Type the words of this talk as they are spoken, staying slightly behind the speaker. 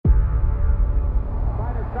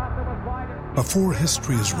Before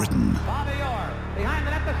history is written,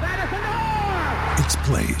 it's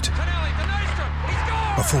played.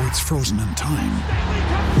 Before it's frozen in time,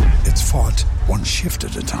 it's fought one shift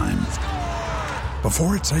at a time.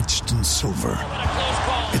 Before it's etched in silver,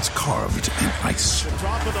 it's carved in ice.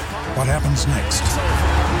 What happens next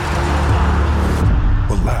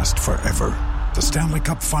will last forever. The Stanley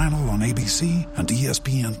Cup Final on ABC and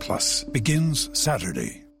ESPN Plus begins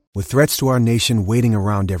Saturday. With threats to our nation waiting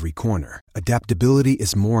around every corner, adaptability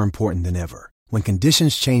is more important than ever. When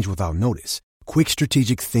conditions change without notice, quick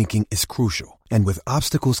strategic thinking is crucial. And with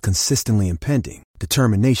obstacles consistently impending,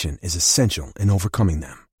 determination is essential in overcoming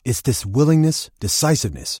them. It's this willingness,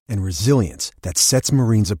 decisiveness, and resilience that sets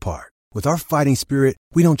Marines apart. With our fighting spirit,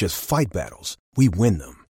 we don't just fight battles, we win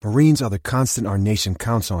them. Marines are the constant our nation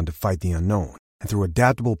counts on to fight the unknown. And through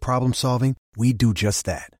adaptable problem solving, we do just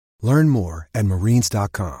that. Learn more at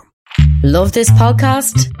marines.com. Love this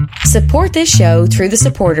podcast? Support this show through the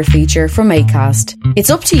supporter feature from Acast.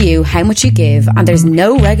 It's up to you how much you give, and there's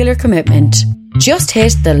no regular commitment. Just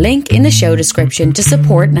hit the link in the show description to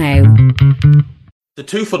support now. The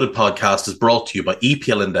Two Footed Podcast is brought to you by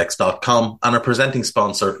EPLindex.com and our presenting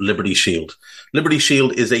sponsor, Liberty Shield. Liberty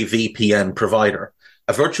Shield is a VPN provider.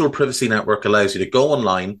 A virtual privacy network allows you to go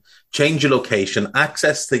online, change your location,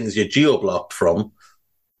 access things you're geo-blocked from,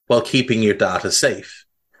 while keeping your data safe.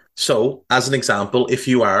 So, as an example, if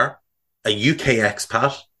you are a UK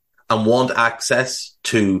expat and want access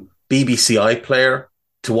to BBC iPlayer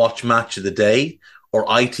to watch Match of the Day or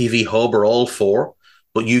ITV Hub or all four,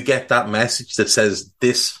 but you get that message that says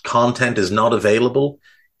this content is not available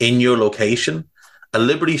in your location, a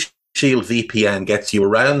Liberty Shield VPN gets you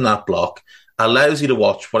around that block, allows you to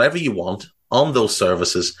watch whatever you want on those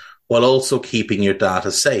services while also keeping your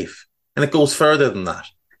data safe. And it goes further than that.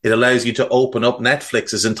 It allows you to open up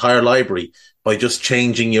Netflix's entire library by just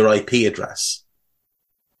changing your IP address.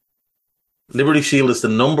 Liberty Shield is the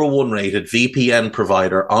 #1 rated VPN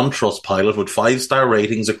provider on Trustpilot with 5-star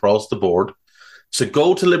ratings across the board. So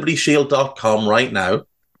go to libertyshield.com right now,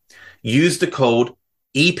 use the code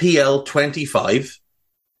EPL25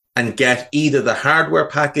 and get either the hardware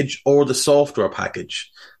package or the software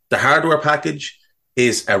package. The hardware package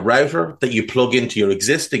is a router that you plug into your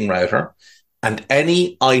existing router, and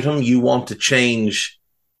any item you want to change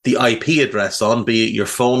the IP address on, be it your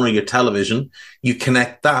phone or your television, you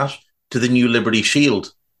connect that to the new Liberty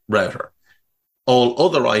Shield router. All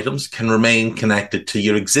other items can remain connected to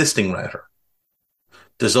your existing router.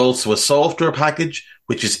 There's also a software package,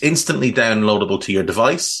 which is instantly downloadable to your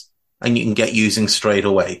device, and you can get using straight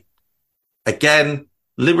away. Again,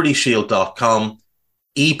 libertyshield.com,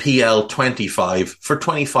 EPL25 for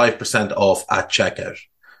 25% off at checkout.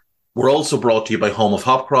 We're also brought to you by Home of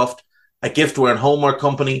Hopcroft, a giftware and homeware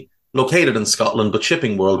company located in Scotland but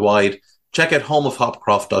shipping worldwide. Check out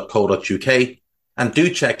homeofhopcroft.co.uk and do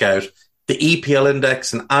check out the EPL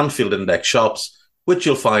Index and Anfield Index shops, which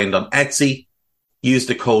you'll find on Etsy. Use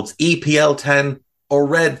the codes EPL10 or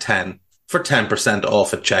RED10 for 10%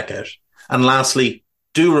 off at checkout. And lastly,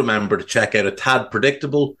 do remember to check out A Tad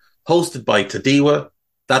Predictable, hosted by Tadiwa.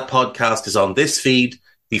 That podcast is on this feed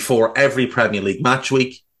before every Premier League match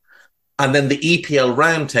week. And then the EPL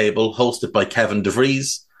Roundtable, hosted by Kevin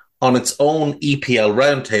DeVries, on its own EPL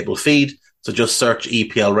Roundtable feed. So just search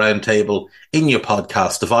EPL Roundtable in your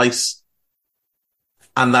podcast device.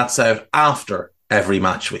 And that's out after every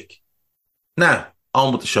match week. Now,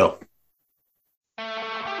 on with the show.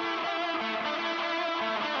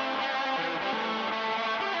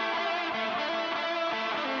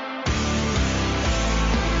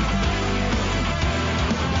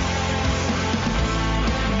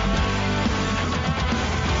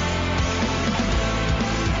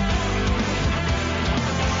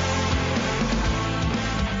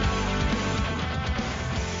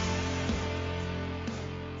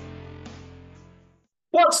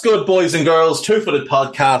 What's good, boys and girls? Two Footed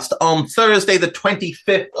Podcast on Thursday, the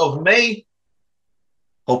 25th of May.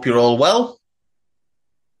 Hope you're all well.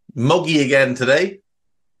 Muggy again today.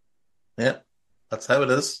 Yeah, that's how it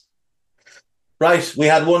is. Right, we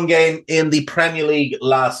had one game in the Premier League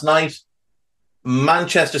last night.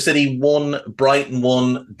 Manchester City won, Brighton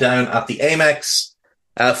won down at the Amex.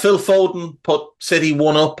 Phil Foden put City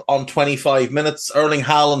 1 up on 25 minutes. Erling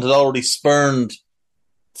Haaland had already spurned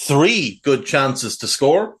 3 good chances to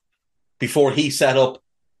score before he set up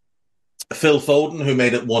Phil Foden, who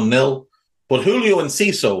made it 1-0. But Julio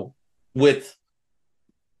Enciso, with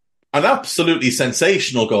an absolutely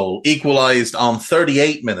sensational goal, equalised on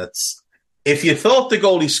 38 minutes. If you thought the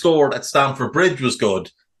goal he scored at Stamford Bridge was good,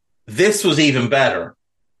 this was even better.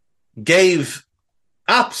 Gave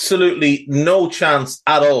absolutely no chance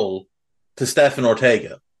at all to Stefan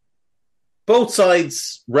Ortega. Both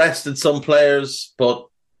sides rested some players, but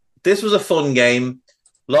this was a fun game.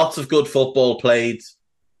 Lots of good football played.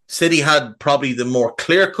 City had probably the more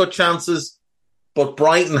clear-cut chances, but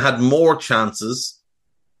Brighton had more chances.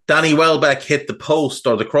 Danny Welbeck hit the post,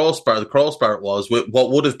 or the crossbar it was, with what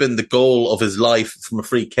would have been the goal of his life from a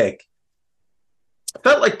free kick.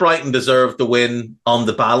 Felt like Brighton deserved the win on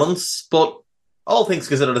the balance, but all things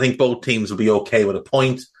considered, I think both teams will be okay with a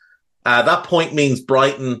point. That point means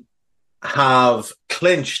Brighton have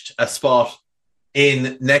clinched a spot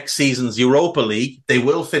in next season's Europa League. They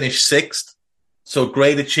will finish 6th, so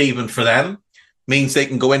great achievement for them. Means they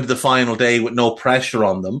can go into the final day with no pressure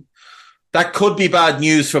on them. That could be bad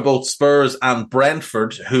news for both Spurs and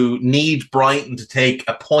Brentford, who need Brighton to take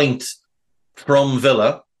a point from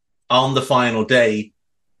Villa on the final day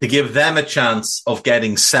to give them a chance of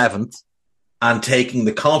getting 7th and taking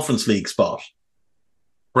the Conference League spot.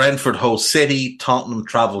 Brentford host City, Tottenham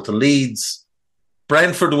travel to Leeds.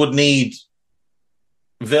 Brentford would need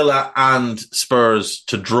Villa and Spurs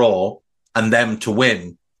to draw and them to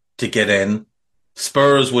win to get in.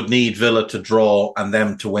 Spurs would need Villa to draw and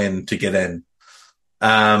them to win to get in.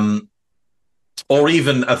 Or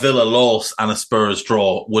even a Villa loss and a Spurs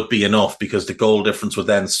draw would be enough, because the goal difference would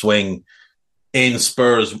then swing in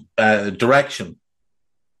Spurs' direction.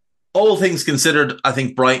 All things considered, I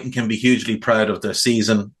think Brighton can be hugely proud of their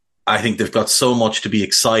season. I think they've got so much to be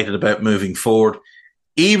excited about moving forward.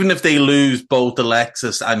 Even if they lose both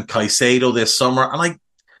Alexis and Caicedo this summer, and I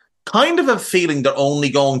kind of have a feeling they're only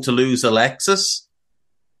going to lose Alexis,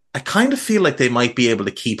 I kind of feel like they might be able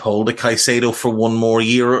to keep hold of Caicedo for one more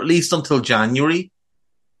year, or at least until January.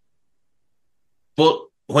 But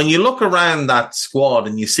when you look around that squad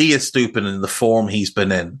and you see Estupiñán in the form he's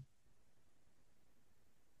been in,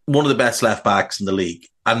 one of the best left-backs in the league,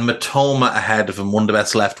 and Mitoma ahead of him, one of the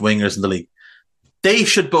best left-wingers in the league, they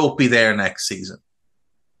should both be there next season.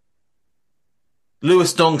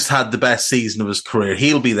 Lewis Dunk's had the best season of his career.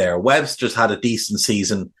 He'll be there. Webster's had a decent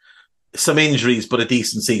season. Some injuries, but a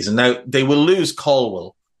decent season. Now, they will lose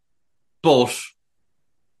Colwill, but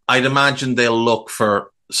I'd imagine they'll look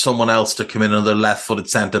for someone else to come in, another left-footed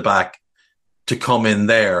centre-back to come in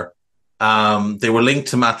there. They were linked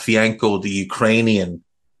to Matvienko, the Ukrainian,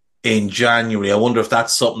 in January. I wonder if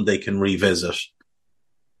that's something they can revisit.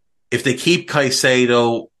 If they keep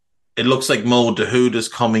Caicedo, it looks like Mo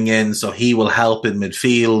Dahoud coming in, so he will help in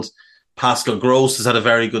midfield. Pascal Gross has had a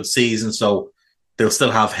very good season, so they'll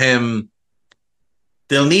still have him.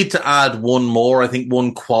 They'll need to add one more. I think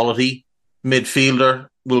one quality midfielder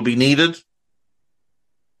will be needed.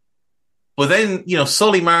 But then,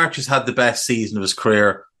 Solly March has had the best season of his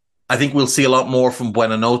career. I think we'll see a lot more from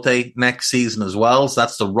Buonanotte next season as well. So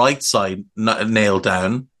that's the right side nailed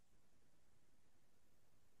down.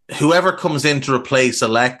 Whoever comes in to replace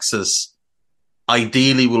Alexis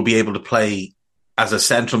ideally will be able to play as a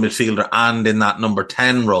central midfielder and in that number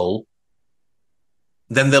 10 role.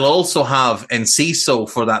 Then they'll also have Enciso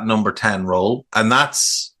for that number 10 role, and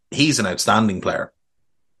he's an outstanding player.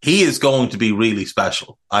 He is going to be really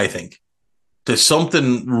special, I think. There's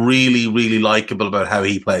something really, really likeable about how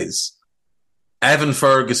he plays. Evan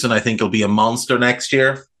Ferguson, I think, will be a monster next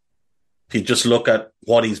year. If you just look at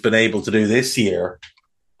what he's been able to do this year,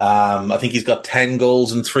 I think he's got 10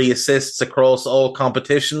 goals and 3 assists across all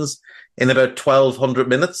competitions in about 1,200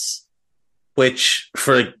 minutes, which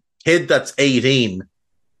for a kid that's 18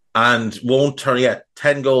 and won't turn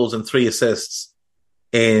 10 goals and 3 assists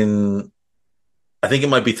in, I think it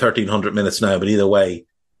might be 1,300 minutes now, but either way,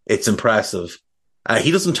 it's impressive. He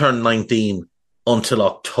doesn't turn 19 until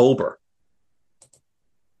October.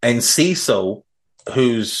 Enciso,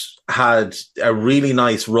 who's had a really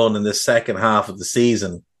nice run in the second half of the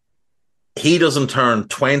season, he doesn't turn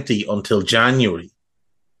 20 until January.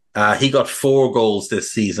 He got 4 goals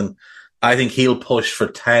this season. I think he'll push for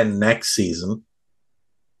 10 next season.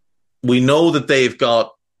 We know that they've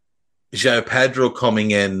got João Pedro coming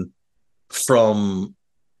in from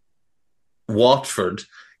Watford.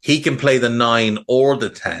 He can play the 9 or the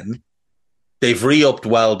 10. They've re-upped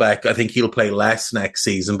Welbeck. I think he'll play less next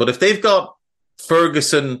season. But if they've got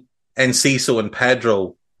Ferguson, Enciso and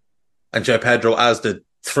Pedro, and João Pedro as the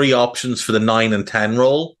 3 options for the 9 and 10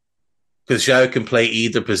 role, because João can play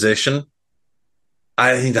either position,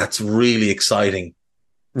 I think that's really exciting.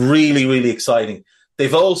 Really, really exciting.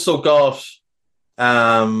 They've also got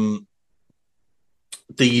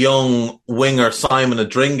the young winger Simon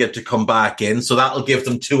Adringa to come back in, so that'll give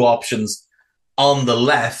them 2 options on the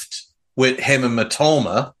left with him and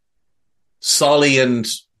Mitoma, Solly and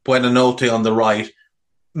Buonanotte on the right.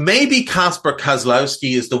 Maybe Kasper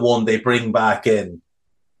Kozlowski is the one they bring back in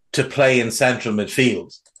to play in central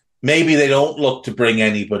midfield. Maybe they don't look to bring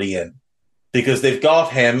anybody in because they've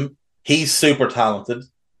got him. He's super talented.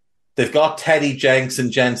 They've got Teddy Jenks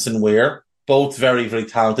and Jensen Weir, both very, very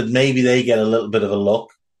talented. Maybe they get a little bit of a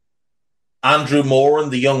look. Andrew Moran,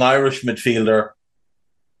 the young Irish midfielder.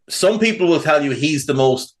 Some people will tell you he's the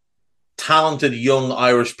most talented young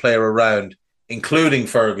Irish player around, including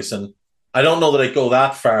Ferguson. I don't know that I'd go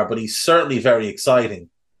that far, but he's certainly very exciting.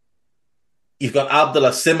 You've got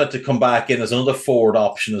Abdallah Sima to come back in as another forward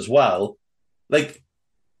option as well. Like,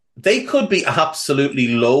 they could be absolutely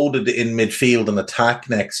loaded in midfield and attack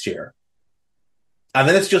next year. And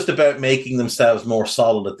then it's just about making themselves more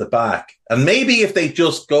solid at the back. And maybe if they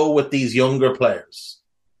just go with these younger players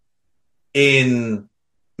in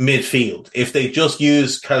midfield, if they just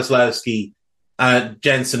use Kozlowski,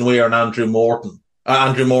 Jensen Weir and Andrew Moran,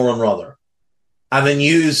 and then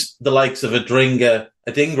use the likes of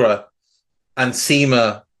Adingra and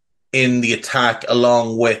Sima in the attack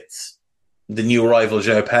along with the new arrival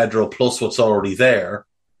João Pedro plus what's already there,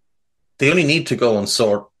 they only need to go and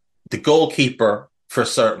sort the goalkeeper for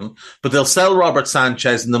certain, but they'll sell Robert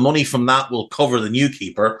Sanchez and the money from that will cover the new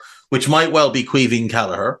keeper, which might well be Caoimhín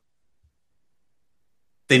Kelleher.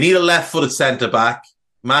 They need a left-footed centre-back.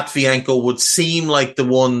 Matvienko would seem like the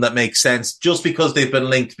one that makes sense just because they've been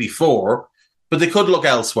linked before, but they could look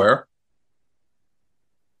elsewhere.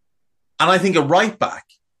 And I think a right-back.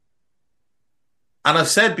 And I've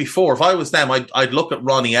said before, if I was them, I'd look at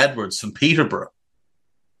Ronnie Edwards from Peterborough.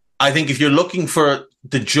 I think if you're looking for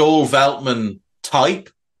the Joel Veltman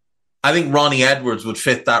type, I think Ronnie Edwards would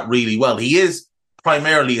fit that really well. He is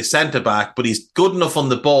primarily a centre-back, but he's good enough on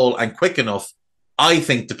the ball and quick enough, I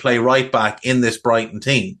think, to play right-back in this Brighton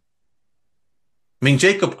team. I mean,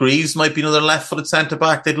 Jacob Greaves might be another left-footed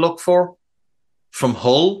centre-back they'd look for. From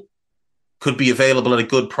Hull, could be available at a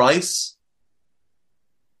good price.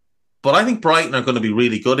 But I think Brighton are going to be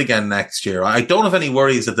really good again next year. I don't have any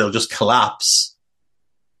worries that they'll just collapse.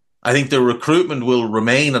 I think their recruitment will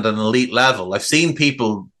remain at an elite level. I've seen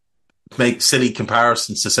people make silly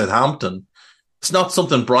comparisons to Southampton. It's not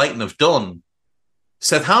something Brighton have done.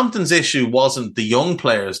 Southampton's issue wasn't the young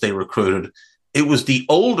players they recruited. It was the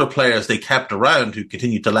older players they kept around who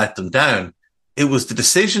continued to let them down. It was the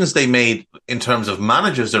decisions they made in terms of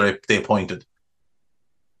managers they appointed.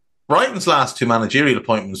 Brighton's last two managerial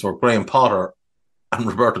appointments were Graham Potter and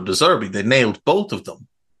Roberto De Zerbi. They nailed both of them.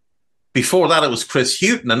 Before that, it was Chris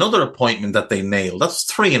Hughton, another appointment that they nailed. That's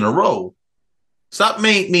 3 in a row. So that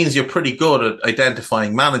means you're pretty good at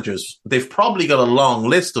identifying managers. They've probably got a long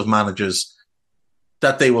list of managers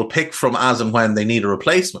that they will pick from as and when they need a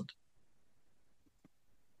replacement.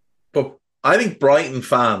 But I think Brighton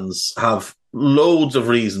fans have loads of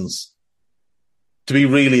reasons to be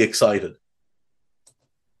really excited.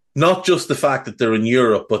 Not just the fact that they're in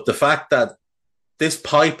Europe, but the fact that this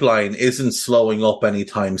pipeline isn't slowing up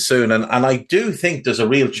anytime soon. And I do think there's a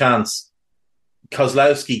real chance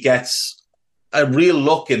Kozlowski gets a real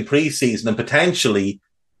look in pre-season and potentially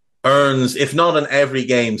earns, if not an every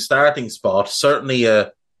game starting spot, certainly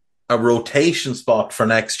a rotation spot for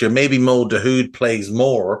next year. Maybe Mo Dahoud plays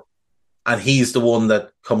more and he's the one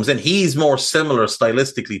that comes in. He's more similar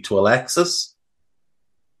stylistically to Alexis.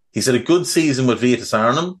 He's had a good season with Vitus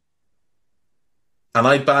Arnhem, and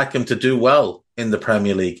I back him to do well in the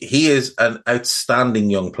Premier League. He is an outstanding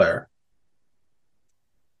young player.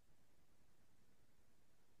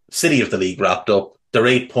 City of the league wrapped up. They're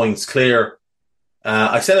 8 points clear.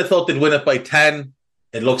 I said I thought they'd win it by 10.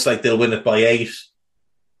 It looks like they'll win it by 8.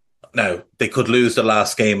 Now, they could lose the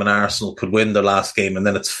last game and Arsenal could win the last game and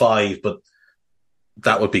then it's 5, but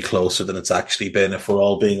that would be closer than it's actually been if we're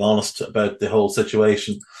all being honest about the whole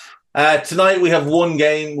situation. Tonight we have one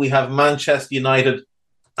game. We have Manchester United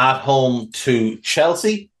at home to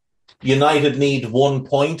Chelsea. United need 1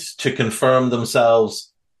 point to confirm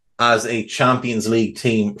themselves as a Champions League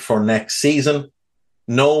team for next season.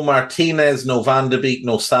 No Martinez, no Van de Beek,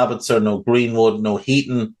 no Sabitzer, no Greenwood, no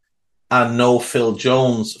Heaton, and no Phil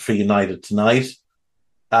Jones for United tonight.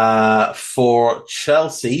 For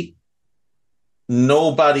Chelsea,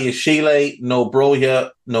 no Badiashile, no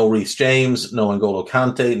Broja, no Reece James, no N'Golo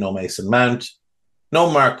Kante, no Mason Mount,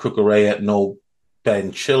 no Mark Cucurella, no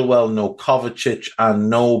Ben Chilwell, no Kovacic, and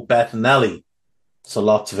no Bettinelli. So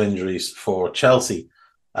lots of injuries for Chelsea.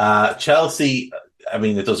 Chelsea, I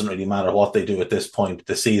mean, it doesn't really matter what they do at this point.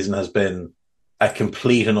 The season has been a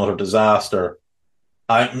complete and utter disaster.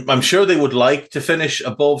 I'm sure they would like to finish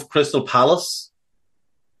above Crystal Palace.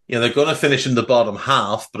 You know, they're going to finish in the bottom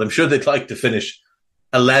half, but I'm sure they'd like to finish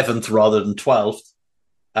 11th rather than 12th.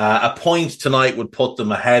 A point tonight would put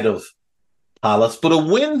them ahead of Palace, but a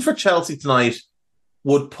win for Chelsea tonight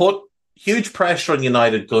would put huge pressure on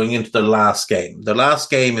United going into their last game. Their last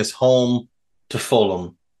game is home to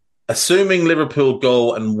Fulham. Assuming Liverpool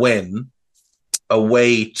go and win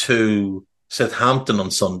away to Southampton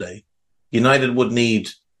on Sunday, United would need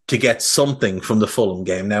to get something from the Fulham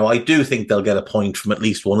game. Now, I do think they'll get a point from at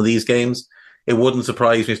least one of these games. It wouldn't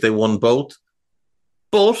surprise me if they won both.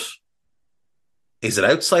 But is it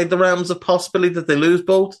outside the realms of possibility that they lose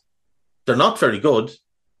both? They're not very good.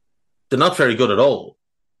 They're not very good at all.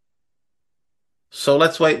 So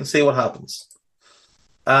let's wait and see what happens.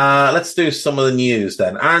 Let's do some of the news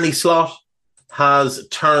then. Arne Slot has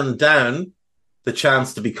turned down the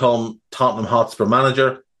chance to become Tottenham Hotspur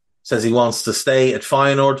manager. Says he wants to stay at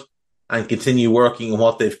Feyenoord and continue working on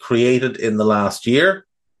what they've created in the last year.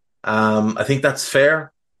 I think that's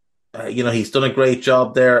fair. He's done a great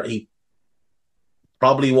job there. He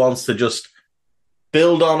probably wants to just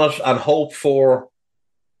build on it and hope for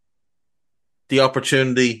the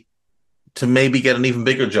opportunity to maybe get an even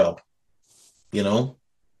bigger job. In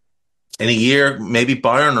a year, maybe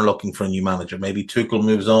Bayern are looking for a new manager. Maybe Tuchel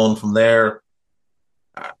moves on from there.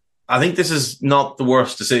 I think this is not the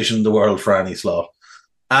worst decision in the world for Arne Slot.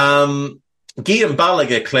 Guillaume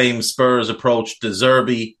Balaguer claims Spurs approach De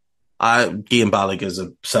Zerbi. Guillaume Balaguer is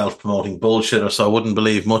a self-promoting bullshitter, so I wouldn't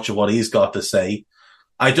believe much of what he's got to say.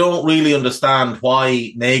 I don't really understand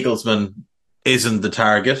why Nagelsmann isn't the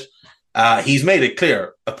target. He's made it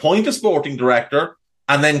clear, appoint a sporting director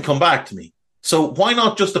and then come back to me. So why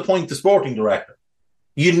not just appoint the sporting director?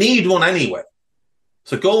 You need one anyway.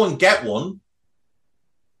 So go and get one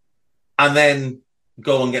and then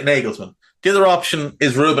go and get Nagelsmann. The other option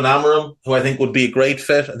is Ruben Amorim, who I think would be a great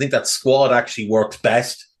fit. I think that squad actually works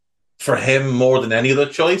best for him more than any other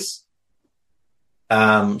choice.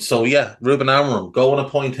 Ruben Amorim, go and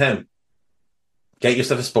appoint him. Get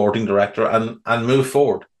yourself a sporting director and move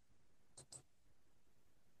forward.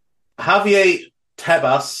 Javier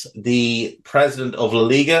Tebas, the president of La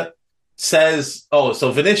Liga, says,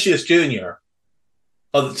 Vinicius Jr.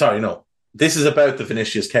 This is about the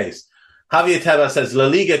Vinicius case. Javier Tebas says La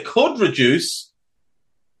Liga could reduce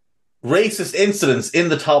racist incidents in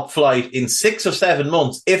the top flight in 6 or 7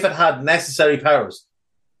 months if it had necessary powers.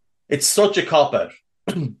 It's such a cop-out.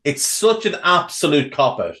 It's such an absolute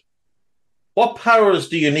cop-out. What powers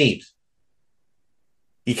do you need?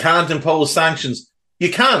 You can't impose sanctions.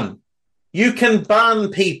 You can. You can ban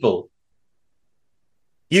people.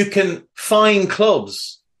 You can fine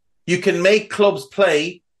clubs. You can make clubs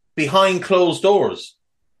play behind closed doors.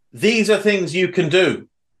 These are things you can do.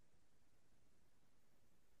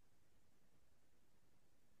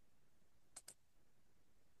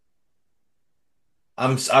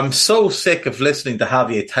 I'm so sick of listening to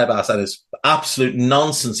Javier Tebas and his absolute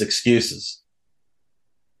nonsense excuses.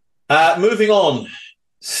 Moving on,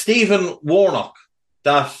 Stephen Warnock,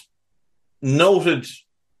 that noted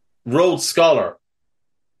Rhodes Scholar,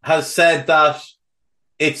 has said that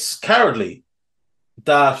it's cowardly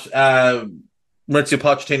that Mauricio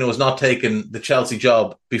Pochettino has not taken the Chelsea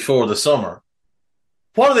job before the summer.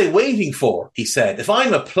 What are they waiting for? He said, if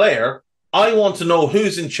I'm a player, I want to know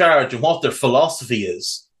who's in charge and what their philosophy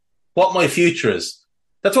is, what my future is.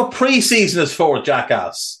 That's what pre-season is for,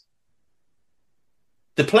 jackass.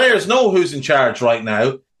 The players know who's in charge right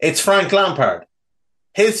now. It's Frank Lampard.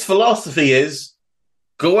 His philosophy is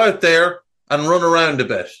go out there and run around a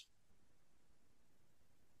bit.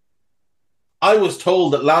 I was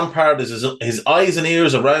told that Lampard is his eyes and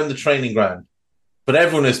ears around the training ground, but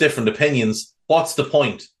everyone has different opinions. What's the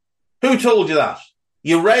point? Who told you that?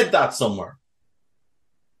 You read that somewhere.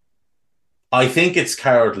 I think it's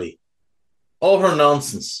cowardly. Utter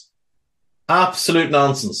nonsense. Absolute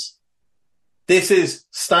nonsense. This is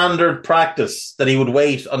standard practice that he would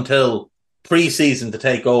wait until pre-season to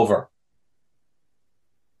take over.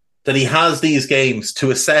 That he has these games to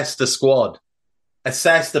assess the squad,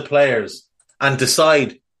 assess the players, and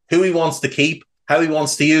decide who he wants to keep, how he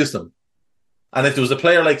wants to use them. And if there was a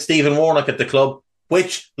player like Stephen Warnock at the club,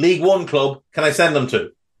 which League One club can I send them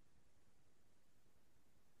to?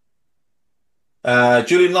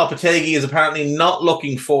 Julian Lopetegui is apparently not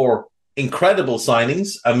looking for incredible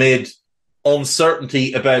signings amid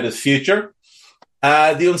uncertainty about his future.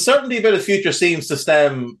 The uncertainty about his future seems to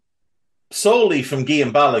stem solely from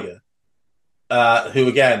Guillaume Balaguer, who,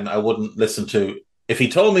 again, I wouldn't listen to. If he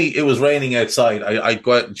told me it was raining outside, I'd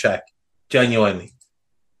go out and check, genuinely.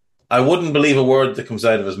 I wouldn't believe a word that comes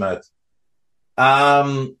out of his mouth.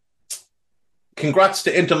 Congrats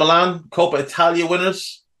to Inter Milan, Coppa Italia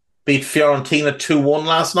winners. Beat Fiorentina 2-1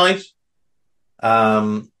 last night.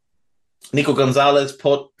 Nico Gonzalez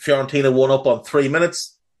put Fiorentina 1 up on 3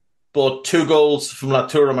 minutes. but 2 goals from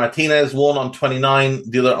Lautaro Martinez, one on 29,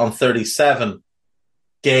 the other on 37,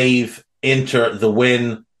 gave Inter the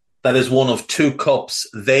win. That is one of 2 cups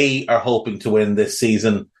they are hoping to win this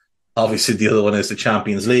season. Obviously, the other one is the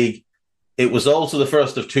Champions League. It was also the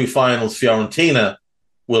first of 2 finals Fiorentina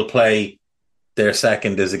will play. Their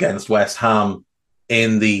second is against West Ham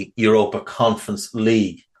in the Europa Conference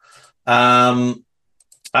League. As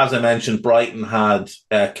I mentioned, Brighton had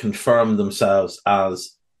confirmed themselves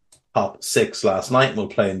as top 6 last night and will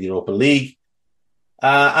play in the Europa League.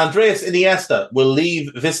 Andreas Iniesta will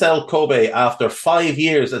leave Vissel Kobe after 5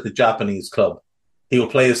 years at the Japanese club. He will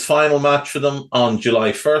play his final match for them on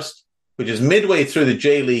July 1st, which is midway through the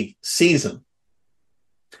J-League season.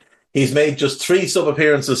 He's made just 3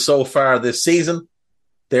 sub-appearances so far this season.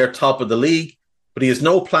 They're top of the league, but he has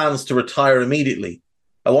no plans to retire immediately.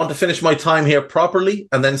 I want to finish my time here properly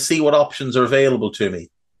and then see what options are available to me.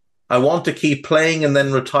 I want to keep playing and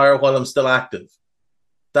then retire while I'm still active.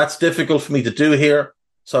 That's difficult for me to do here,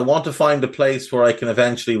 so I want to find a place where I can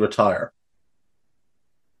eventually retire.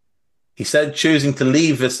 He said choosing to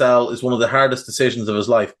leave Vissel is one of the hardest decisions of his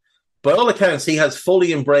life. By all accounts, he has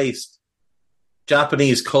fully embraced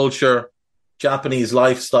Japanese culture, Japanese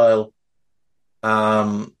lifestyle.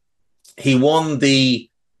 He won the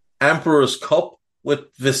Emperor's Cup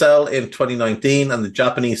with Vissel in 2019 and the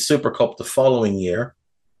Japanese Super Cup the following year.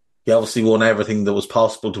 He obviously won everything that was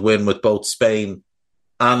possible to win with both Spain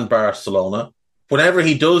and Barcelona. Whenever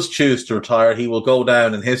he does choose to retire, he will go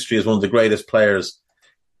down in history as one of the greatest players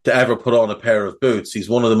to ever put on a pair of boots. He's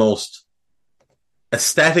one of the most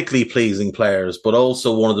aesthetically pleasing players, but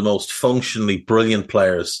also one of the most functionally brilliant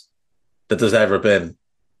players that there's ever been.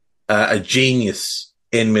 A genius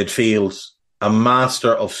in midfield, a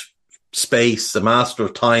master of space, a master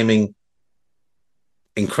of timing,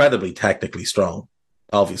 incredibly technically strong,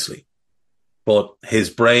 obviously. But his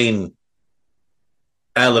brain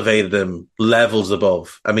elevated him levels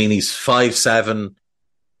above. I mean, he's 5'7",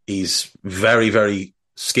 he's very, very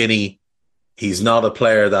skinny. He's not a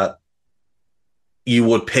player that you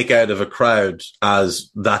would pick out of a crowd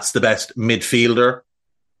as that's the best midfielder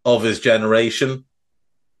of his generation,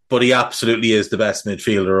 but he absolutely is the best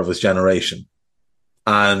midfielder of his generation.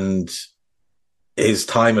 And his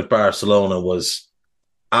time at Barcelona was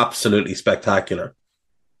absolutely spectacular.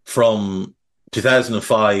 From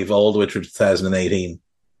 2005 all the way through 2018,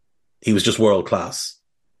 he was just world class.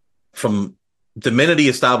 From the minute he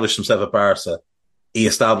established himself at Barca, he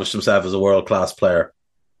established himself as a world class player.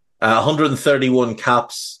 131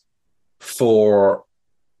 caps for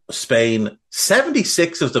Spain,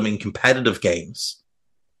 76 of them in competitive games,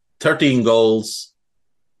 13 goals.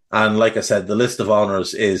 And like I said, the list of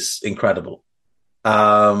honours is incredible.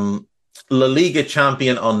 La Liga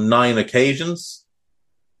champion on 9 occasions,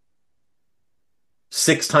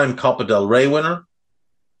 6-time Copa del Rey winner,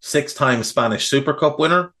 6-time Spanish Super Cup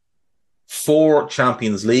winner, 4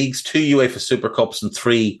 Champions Leagues, 2 UEFA Super Cups and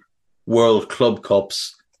 3 World Club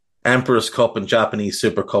Cups, Emperor's Cup and Japanese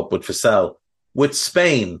Super Cup with Vissel. With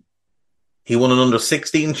Spain, he won an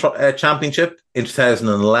under-16 championship in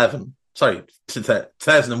 2011. Sorry,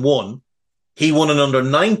 2001. He won an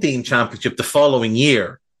under-19 championship the following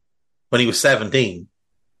year when he was 17.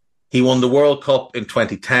 He won the World Cup in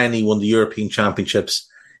 2010. He won the European Championships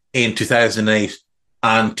in 2008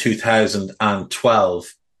 and 2012.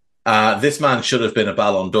 This man should have been a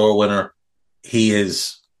Ballon d'Or winner. He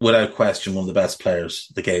is, without question, one of the best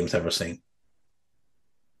players the game's ever seen.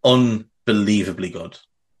 Unbelievably good.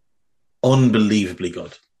 Unbelievably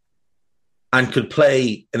good. And could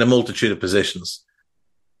play in a multitude of positions.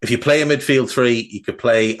 If you play a midfield 3, you could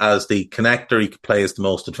play as the connector, you could play as the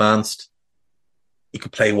most advanced. You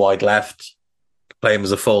could play wide left, you could play him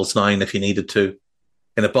as a false 9 if you needed to.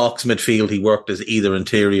 In a box midfield, he worked as either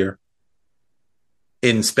interior.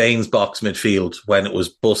 In Spain's box midfield, when it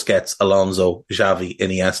was Busquets, Alonso, Xavi,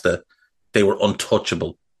 Iniesta, they were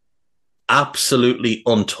untouchable. Absolutely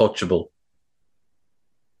untouchable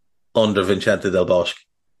under Vicente del Bosque.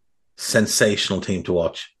 Sensational team to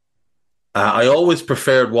watch. I always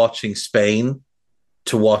preferred watching Spain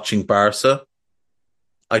to watching Barca.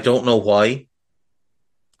 I don't know why.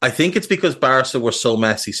 I think it's because Barca were so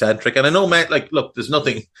Messi-centric. And I know, look, there's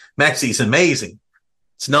nothing... Messi's amazing.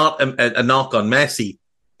 It's not a knock on Messi.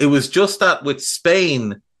 It was just that with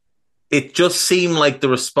Spain, it just seemed like the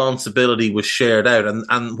responsibility was shared out.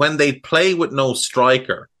 And when they'd play with no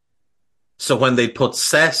striker, so when they'd put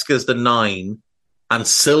Cesc as the 9 and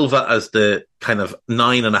Silva as the kind of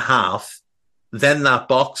 9.5, then that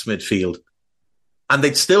box midfield, and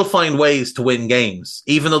they'd still find ways to win games,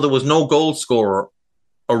 even though there was no goal scorer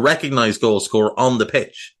or recognised goal scorer on the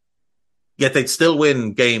pitch. yet they'd still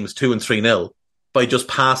win games 2 and 3-0 by just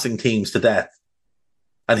passing teams to death.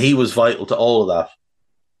 And he was vital to all of that.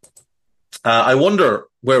 I wonder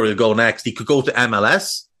where he'll go next. He could go to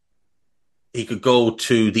MLS. He could go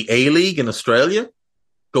to the A-League in Australia,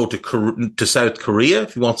 go to South Korea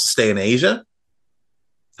if he wants to stay in Asia.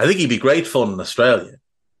 I think he'd be great fun in Australia.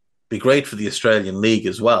 Be great for the Australian League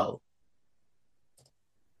as well.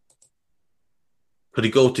 Could he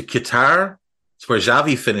go to Qatar? It's where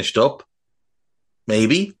Xavi finished up.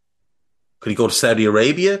 Maybe. Could he go to Saudi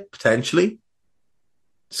Arabia? Potentially.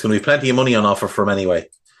 There's going to be plenty of money on offer for him anyway.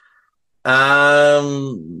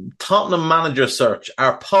 Tottenham manager search.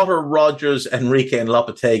 Are Potter, Rodgers, Enrique and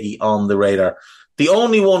Lopetegui on the radar? The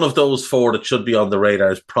only one of those four that should be on the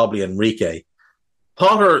radar is probably Enrique.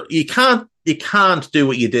 Potter, you can't do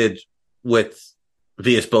what you did with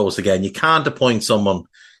Villas-Boas again. You can't appoint someone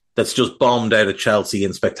that's just bombed out of Chelsea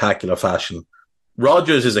in spectacular fashion.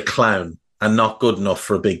 Rodgers is a clown and not good enough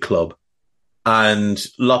for a big club. And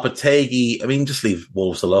Lopetegui, I mean, just leave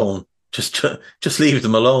Wolves alone. Just leave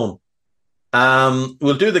them alone.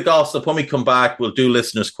 We'll do the gossip. When we come back, we'll do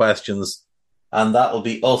listeners' questions, and that will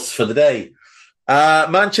be us for the day.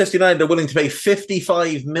 Manchester United are willing to pay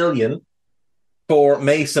 $55 million for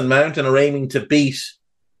Mason Mount and are aiming to beat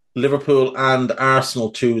Liverpool and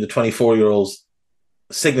Arsenal to the 24-year-old's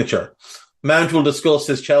signature. Mount will discuss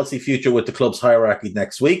his Chelsea future with the club's hierarchy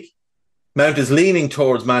next week. Mount is leaning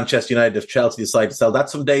towards Manchester United if Chelsea decide to sell.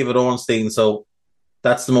 That's from David Ornstein, so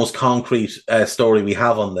that's the most concrete story we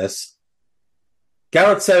have on this.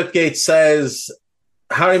 Gareth Southgate says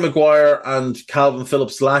Harry Maguire and Calvin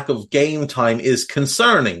Phillips' lack of game time is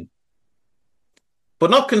concerning, but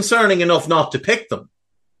not concerning enough not to pick them.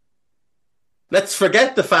 Let's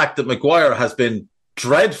forget the fact that Maguire has been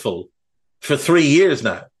dreadful for 3 years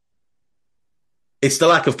now. It's the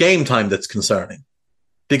lack of game time that's concerning.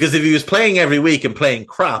 Because if he was playing every week and playing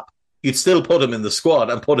crap, you'd still put him in the squad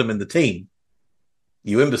and put him in the team.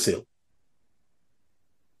 You imbecile.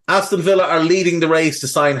 Aston Villa are leading the race to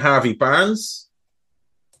sign Harvey Barnes.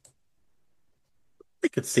 I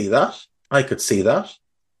could see that. I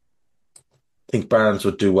think Barnes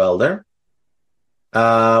would do well there.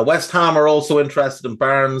 West Ham are also interested in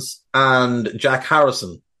Barnes and Jack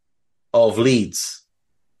Harrison of Leeds.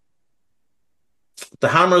 The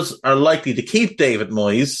Hammers are likely to keep David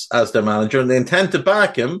Moyes as their manager, and they intend to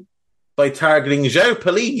back him by targeting João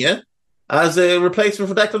Palhinha as a replacement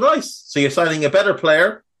for Declan Rice. So you're signing a better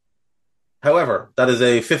player. However, that is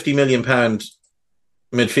a £50 million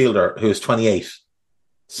midfielder who is 28.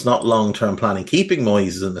 It's not long-term planning. Keeping Moyes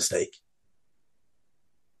is a mistake.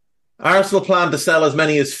 Arsenal plan to sell as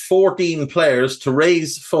many as 14 players to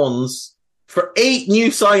raise funds for 8 new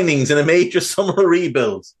signings in a major summer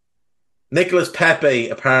rebuild. Nicolas Pepe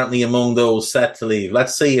apparently among those set to leave.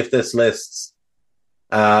 Let's see if this lists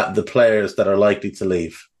the players that are likely to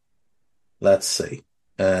leave. Let's see.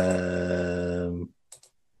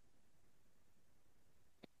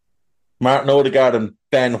 Martin Odegaard and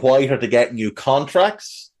Ben White are to get new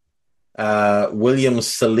contracts. William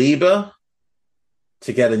Saliba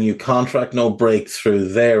to get a new contract. No breakthrough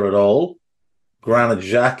there at all. Granit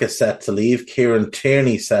Xhaka set to leave. Kieran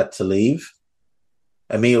Tierney set to leave.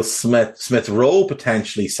 Emile Smith-Rowe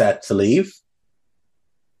potentially set to leave.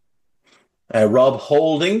 Rob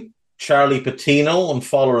Holding, Charlie Patino and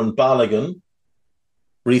Folarin Balogun.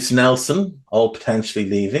 Reece Nelson, all potentially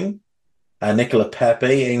leaving. Nicola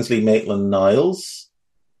Pepe, Ainsley Maitland-Niles.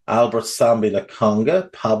 Albert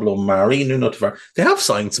Sambi-Lokonga, Pablo Mari, Nuno Tavares. They have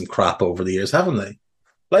signed some crap over the years, haven't they?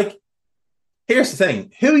 Like, here's the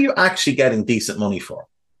thing. Who are you actually getting decent money for?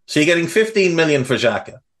 So you're getting 15 million for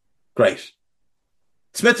Xhaka. Great.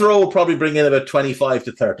 Smith-Rowe will probably bring in about 25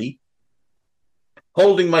 to 30.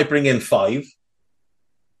 Holding might bring in 5.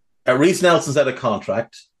 Reece Nelson's out of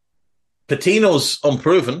contract. Patino's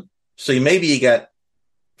unproven, so maybe you get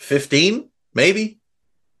 15, maybe.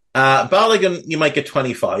 Balogun, you might get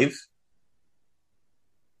 25.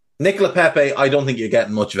 Nicola Pepe, I don't think you're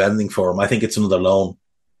getting much of anything for him. I think it's another loan.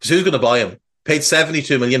 Because who's going to buy him? Paid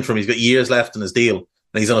 72 million for him. He's got years left in his deal,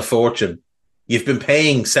 and he's on a fortune. You've been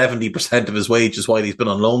paying 70% of his wages while he's been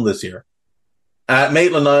on loan this year.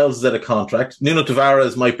 Maitland-Niles is out of contract. Nuno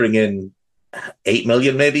Tavares might bring in 8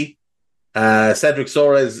 million, maybe. Cedric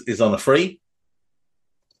Soares is on a free.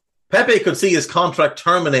 Pepe could see his contract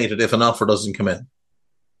terminated if an offer doesn't come in.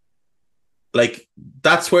 Like,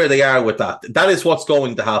 that's where they are with that. That is what's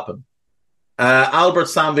going to happen. Albert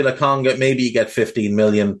Sambi-Lokonga, maybe you get 15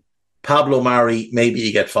 million. Pablo Mari, maybe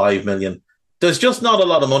you get 5 million. There's just not a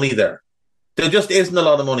lot of money there. There just isn't a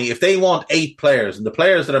lot of money. If they want 8 players, and the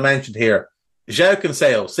players that are mentioned here, João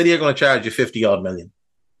Cancelo, City are going to charge you 50 odd million.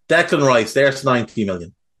 Declan Rice, there's 90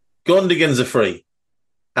 million. Gundogan's a free.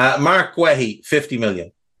 Mark Guehi, 50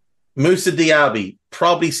 million. Moussa Diaby,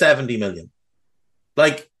 probably 70 million.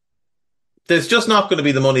 Like, there's just not going to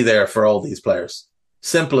be the money there for all these players.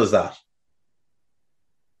 Simple as that.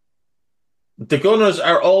 The Gunners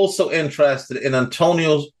are also interested in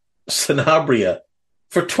Antonio Sanabria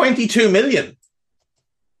for 22 million.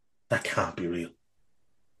 That can't be real.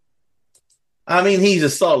 I mean, he's a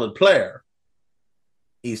solid player.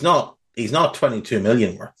 He's not 22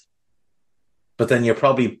 million worth. But then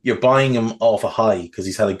you're buying him off a high because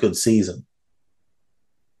he's had a good season.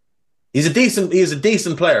 He's a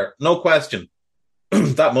decent player, no question.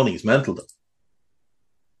 That money is mental though.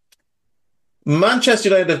 Manchester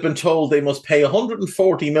United have been told they must pay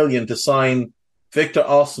 140 million to sign Victor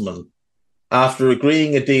Osimhen after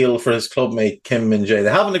agreeing a deal for his clubmate Kim Min-jae.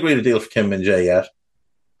 They haven't agreed a deal for Kim Min-jae yet.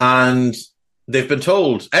 And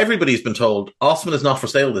everybody's been told, Osimhen is not for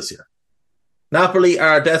sale this year. Napoli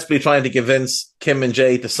are desperately trying to convince Kim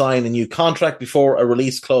Min-jae to sign a new contract before a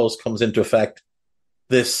release clause comes into effect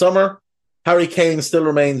this summer. Harry Kane still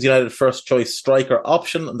remains United's first choice striker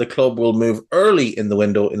option, and the club will move early in the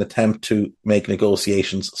window in an attempt to make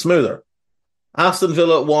negotiations smoother. Aston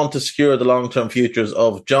Villa want to secure the long-term futures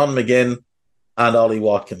of John McGinn and Ollie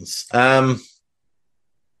Watkins.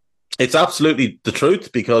 It's absolutely the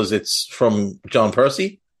truth because it's from John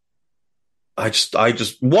Percy.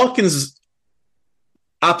 Watkins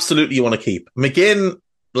absolutely you want to keep. McGinn,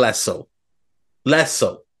 less so.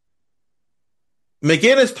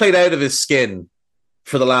 McGinn has played out of his skin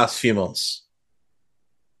for the last few months.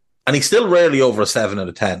 And he's still rarely over a 7 out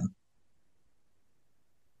of 10.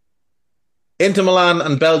 Inter Milan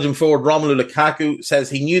and Belgium forward Romelu Lukaku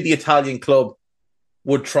says he knew the Italian club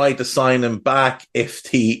would try to sign him back if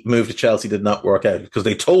the move to Chelsea did not work out, because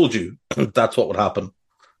they told you that's what would happen.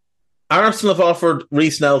 Arsenal have offered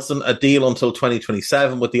Reece Nelson a deal until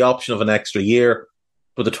 2027 with the option of an extra year,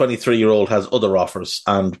 but the 23-year-old has other offers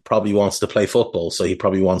and probably wants to play football, so he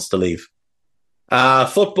probably wants to leave.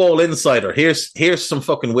 Football Insider, here's some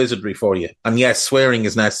fucking wizardry for you. And yes, swearing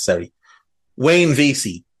is necessary. Wayne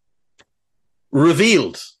Vesey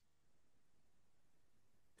revealed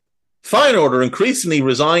Feyenoord increasingly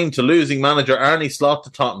resigned to losing manager Arne Slot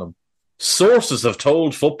to Tottenham. Sources have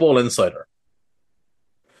told Football Insider.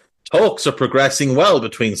 Talks are progressing well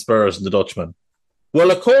between Spurs and the Dutchman.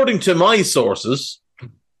 Well, according to my sources,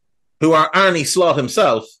 who are Arne Slot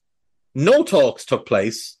himself, no talks took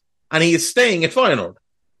place, and he is staying at Feyenoord.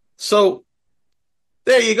 So,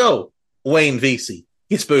 there you go, Wayne Vesey,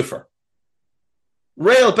 you spoofer.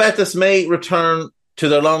 Real Betis may return to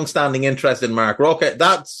their long-standing interest in Mark Roca.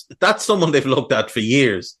 That's someone they've looked at for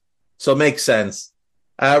years, so it makes sense.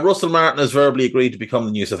 Russell Martin has verbally agreed to become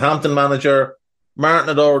the new Southampton manager. Martin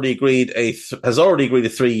has already agreed a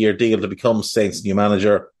 3-year deal to become Saints' new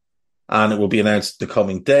manager, and it will be announced in the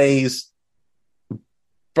coming days.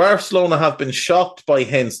 Barcelona have been shocked by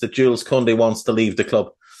hints that Jules Koundé wants to leave the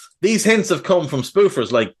club. These hints have come from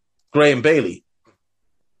spoofers like Graham Bailey.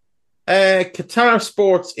 Qatar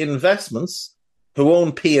Sports Investments, who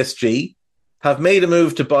own PSG, have made a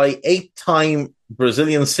move to buy 8-time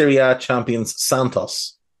Brazilian Serie A champions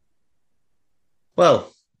Santos.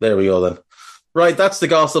 Well, there we go then. Right, that's the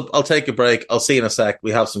gossip. I'll take a break. I'll see you in a sec.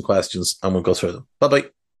 We have some questions and we'll go through them. Bye-bye.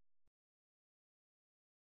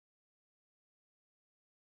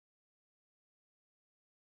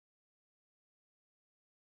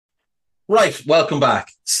 Right, welcome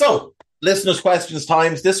back. So, listeners' questions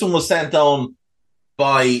times. This one was sent on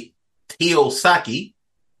by Theo Saki.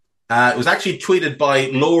 It was actually tweeted by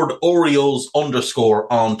Lord Oreos _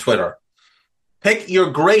 on Twitter. Pick your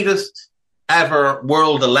greatest ever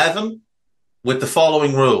World 11 with the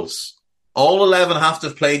following rules. All 11 have to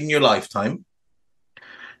have played in your lifetime.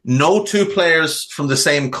 No 2 players from the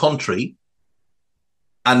same country.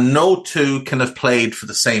 And no 2 can have played for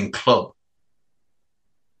the same club.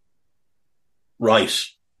 Right.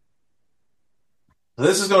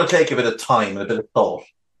 This is going to take a bit of time and a bit of thought.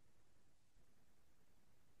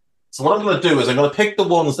 So what I'm going to do is I'm going to pick the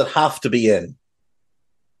ones that have to be in.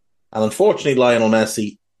 And unfortunately, Lionel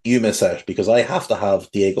Messi, you miss out because I have to have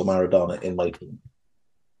Diego Maradona in my team.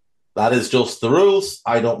 That is just the rules.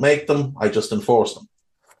 I don't make them. I just enforce them.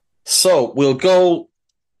 So we'll go.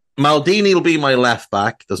 Maldini will be my left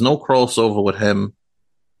back. There's no crossover with him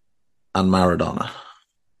and Maradona.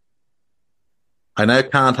 I now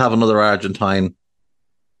can't have another Argentine.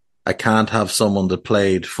 I can't have someone that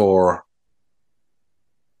played for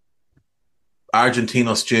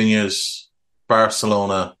Argentinos Juniors,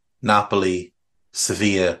 Barcelona, Napoli,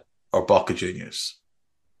 Sevilla, or Boca Juniors.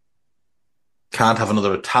 Can't have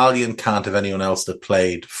another Italian. Can't have anyone else that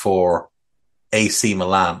played for AC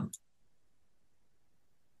Milan.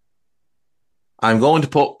 I'm going to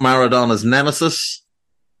put Maradona's nemesis,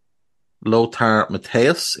 Lothar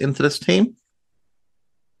Matthäus, into this team.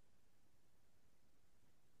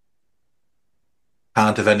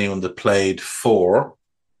 Can't have anyone that played for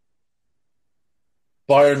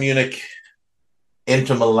Bayern Munich,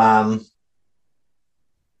 Inter Milan,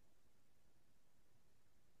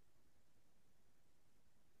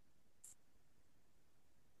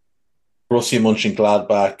 Borussia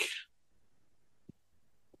Mönchengladbach,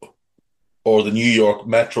 or the New York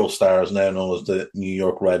Metro Stars, now known as the New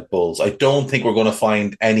York Red Bulls. I don't think we're going to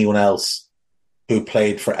find anyone else who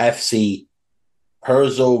played for FC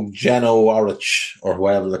Herzogenaurach, or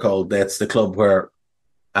whatever they're called. That's the club where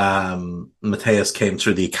Matthäus came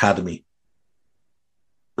through the academy.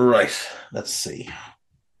 Right, let's see.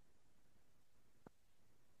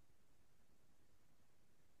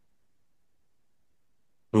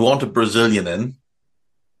 We want a Brazilian in.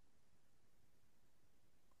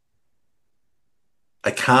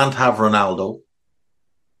 I can't have Ronaldo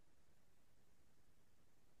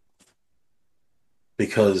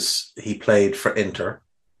because he played for Inter,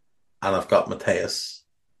 and I've got Matthäus.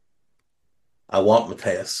 I want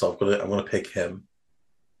Matthäus, so I'm gonna pick him.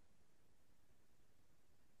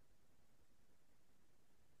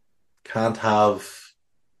 Can't have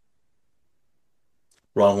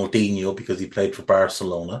Ronaldinho because he played for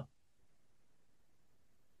Barcelona.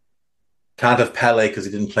 Can't have Pele because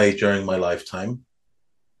he didn't play during my lifetime.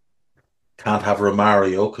 Can't have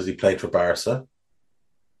Romario because he played for Barca.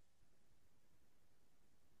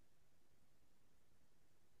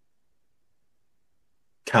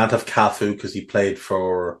 Can't have Cafu because he played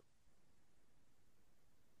for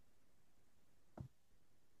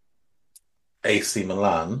AC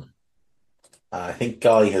Milan. I think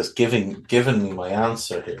Guy has given me my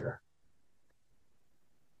answer here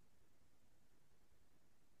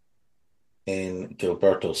in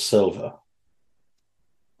Gilberto Silva,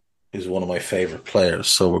 who's one of my favorite players.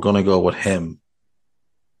 So we're going to go with him.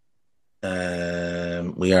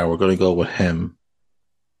 We're going to go with him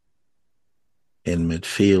in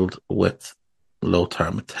midfield with Lothar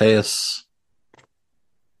Matthäus.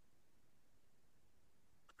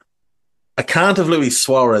 I can't have Luis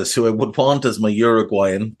Suarez, who I would want as my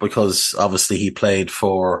Uruguayan, because obviously he played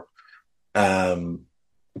for Barcelona,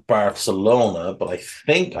 but I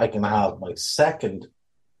think I can have my second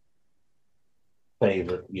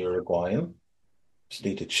favorite Uruguayan. Just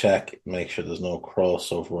need to check, make sure there's no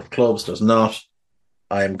crossover with clubs. There's not.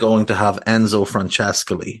 I am going to have Enzo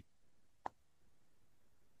Francescoli.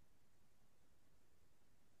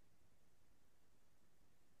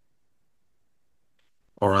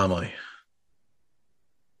 Or am I?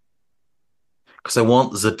 Because I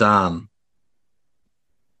want Zidane.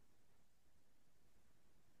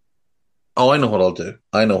 Oh, I know what I'll do.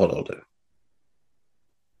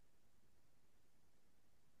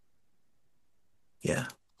 Yeah,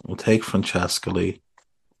 we'll take Francescoli.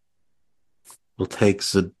 We'll take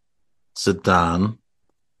Zidane.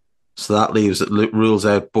 So that rules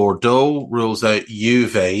out Bordeaux, rules out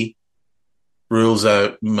Juve, rules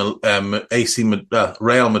out Real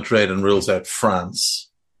Madrid, and rules out France.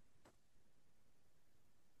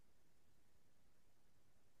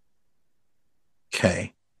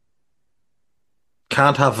 Okay.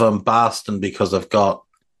 Can't have Van Basten because I've got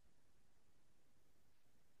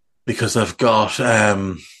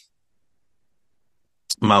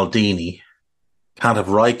Maldini. Can't have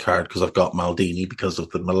Rijkaard because I've got Maldini because of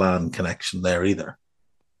the Milan connection there either.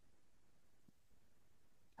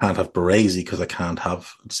 Can't have Baresi because I can't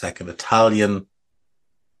have second Italian.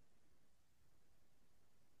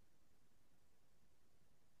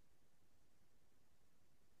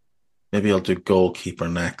 Maybe I'll do goalkeeper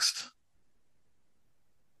next.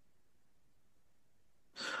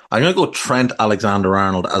 I'm going to go Trent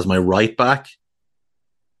Alexander-Arnold as my right back,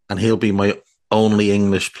 and he'll be my only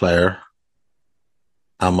English player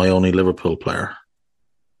and my only Liverpool player.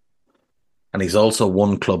 And he's also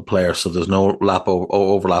one club player, so there's no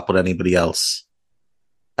overlap with anybody else.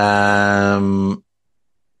 I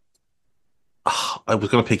was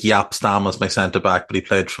going to pick Jaap Stam as my centre-back, but he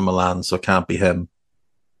played for Milan, so it can't be him.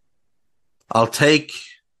 Can't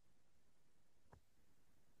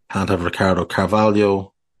have Ricardo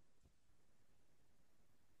Carvalho.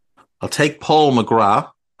 I'll take Paul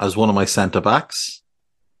McGrath as one of my centre-backs.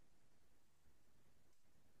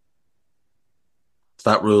 So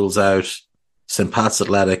that rules out St. Pat's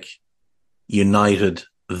Athletic, United,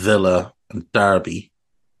 Villa, and Derby,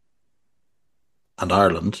 and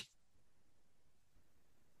Ireland.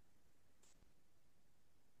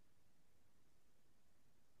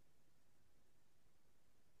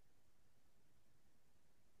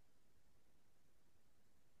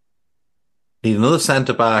 Need another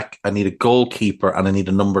centre back. I need a goalkeeper, and I need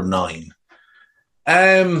a number 9.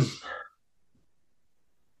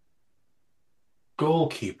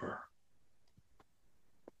 Goalkeeper.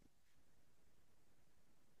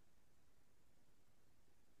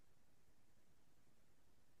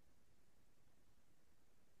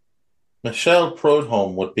 Michel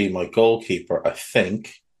Prudhomme would be my goalkeeper, I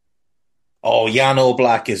think. Oh, Jan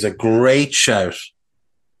Oblak is a great shout.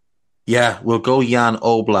 Yeah, we'll go Jan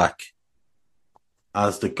Oblak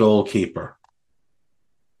as the goalkeeper.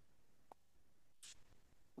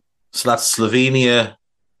 So that's Slovenia,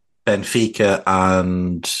 Benfica,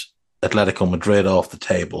 and Atletico Madrid off the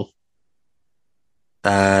table.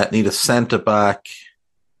 Need a centre back.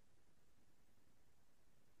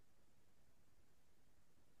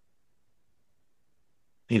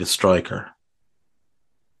 Need a striker.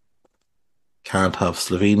 Can't have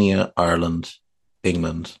Slovenia, Ireland,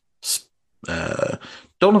 England.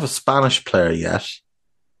 Don't have a Spanish player yet.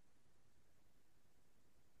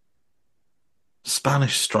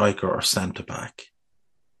 Spanish striker or centre back.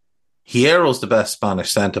 Hierro's the best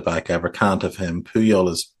Spanish centre back ever. Can't have him.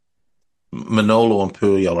 Manolo and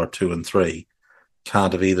Puyol are 2 and 3.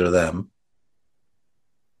 Can't have either of them.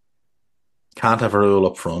 Can't have Raúl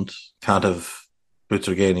up front. Can't have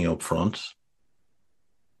Butragueño up front.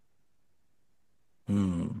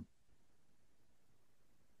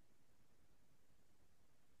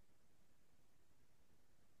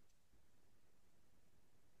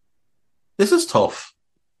 This is tough.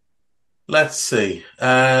 Let's see.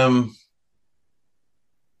 Can't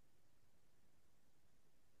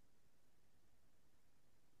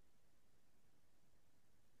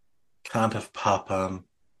have Papan,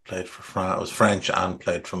 played for France. It was French and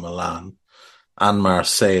played for Milan and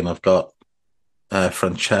Marseille. And I've got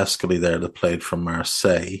Francescoli there that played for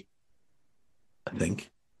Marseille, I think.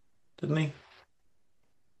 Didn't he?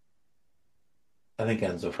 I think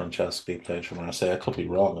Enzo Francescoli played for Marseille. I could be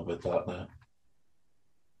wrong about that now.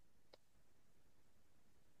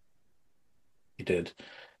 He did.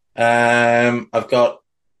 I've got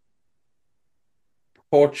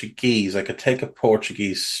Portuguese. I could take a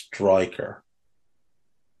Portuguese striker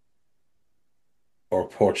or a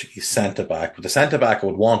Portuguese centre-back. But the centre-back I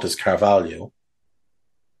would want is Carvalho.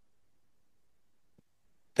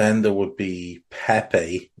 Then there would be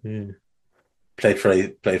Pepe. Played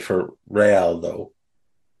for Real, though.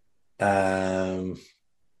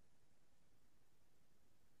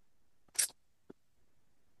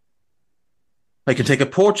 I can take a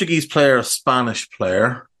Portuguese player, a Spanish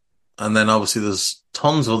player, and then obviously there's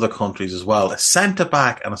tons of other countries as well. A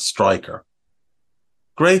centre-back and a striker.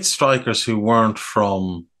 Great strikers who weren't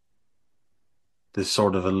from this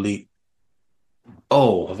sort of elite.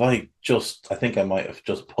 Oh, I think I might have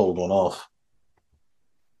just pulled one off.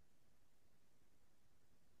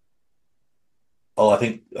 Oh, I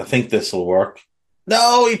think this will work.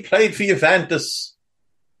 No, he played for Juventus.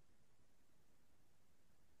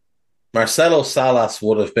 Marcelo Salas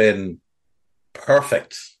would have been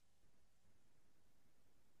perfect.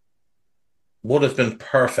 Would have been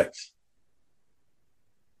perfect.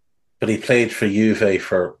 But he played for Juve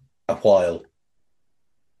for a while.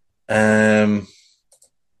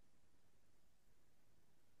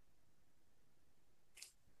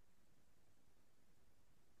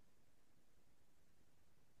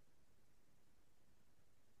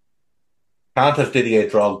 Can't have Didier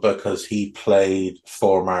Drogba because he played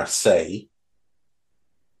for Marseille.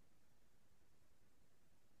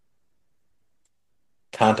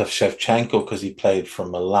 Can't have Shevchenko because he played for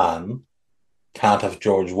Milan. Can't have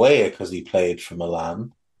George Weah because he played for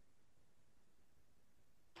Milan.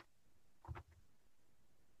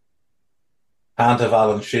 Can't have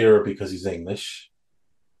Alan Shearer because he's English.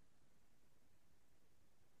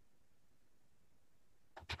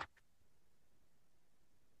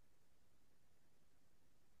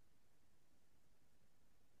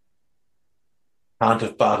 Can't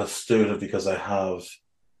have Batistuta because I have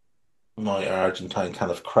my Argentine.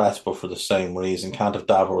 Can't have Crespo for the same reason. Can't have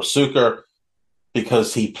Davor Suker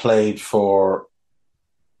because he played for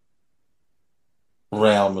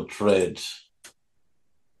Real Madrid.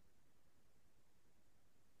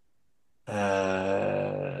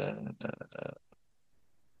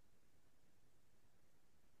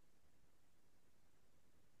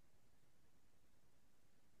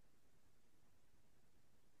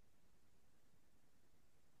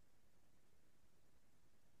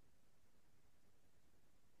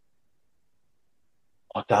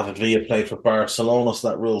 David Villa played for Barcelona, so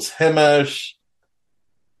that rules him out.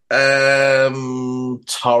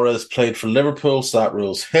 Torres played for Liverpool, so that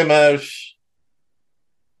rules him out.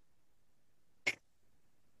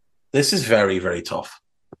 This is very, very tough.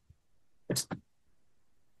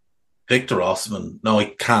 Victor Osimhen. No, he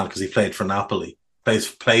can't because he played for Napoli.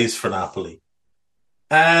 Plays for Napoli.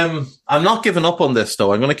 I'm not giving up on this,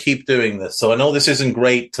 though. I'm going to keep doing this. So I know this isn't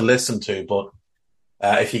great to listen to, but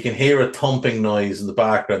if you can hear a thumping noise in the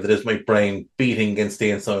background, that is my brain beating against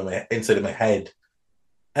the inside of my head.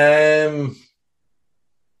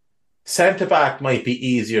 Centre-back might be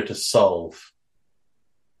easier to solve.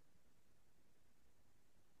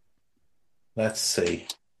 Let's see.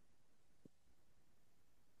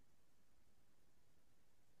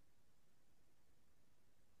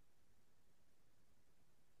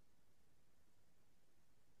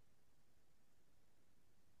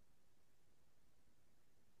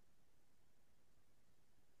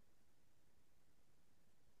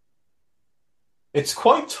 It's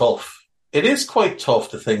quite tough. It is quite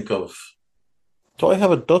tough to think of. Do I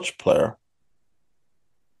have a Dutch player?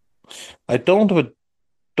 I don't have a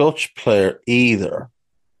Dutch player either.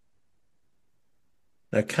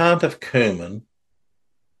 I can't have Koeman.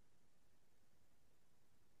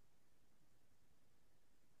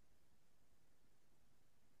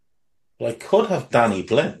 But I could have Danny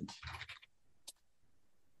Blind,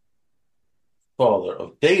 father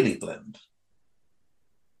of Daley Blind.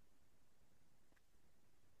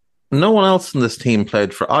 No one else in this team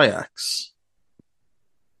played for Ajax.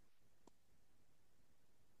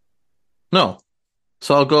 No.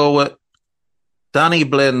 So I'll go with Danny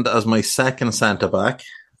Blind as my second centre-back.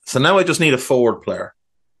 So now I just need a forward player.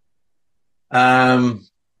 I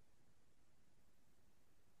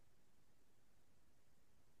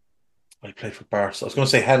played for Barca. I was going to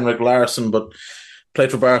say Henrik Larsson, but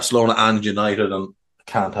played for Barcelona and United, and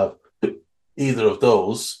can't have either of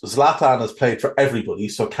those. Zlatan has played for everybody,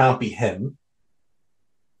 so it can't be him.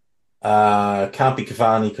 Can't be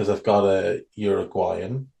Cavani because I've got a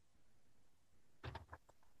Uruguayan.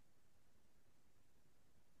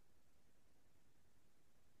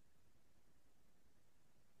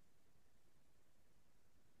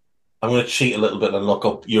 I'm going to cheat a little bit and look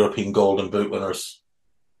up European Golden Boot winners.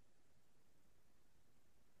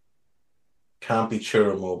 Can't be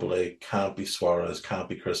Ciro Immobile, can't be Suarez, can't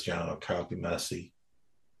be Cristiano, can't be Messi.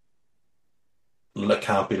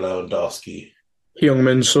 Can't be Lewandowski.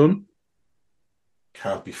 Heung-min Son.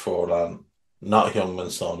 Can't be Forlan. Not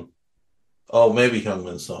Heung-min Son. Oh, maybe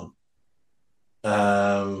Heung-min Son.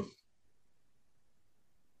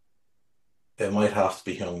 It might have to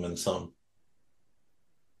be Heung-min Son.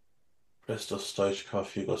 Christos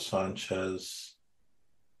Stoichkov, Hugo Sanchez.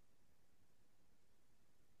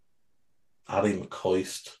 Ali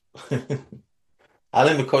McCoist.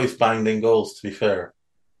 Ali McCoist banged in goals, to be fair.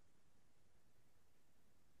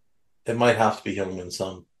 It might have to be Heung-min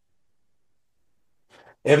Son.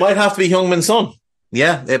 It might have to be Heung-min Son.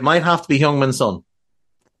 Yeah, it might have to be Heung-min Son.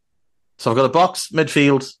 So I've got a box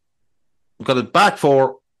midfield. I've got a back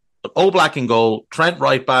four, Oblak in goal, Trent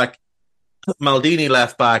right back, Maldini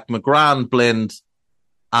left back, McGran Blind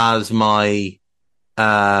as my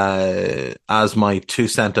two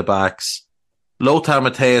centre backs. Lothar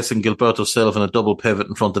Matthäus and Gilberto Silva in a double pivot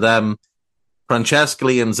in front of them.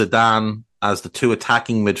 Francescoli and Zidane as the two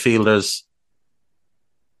attacking midfielders.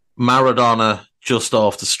 Maradona just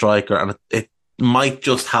off the striker, and it might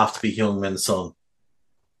just have to be Heung-min Son.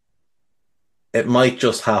 It might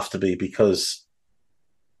just have to be, because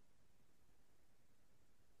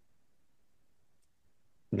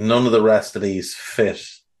none of the rest of these fit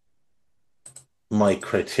my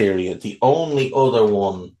criteria. The only other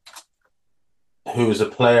one who's a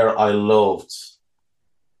player I loved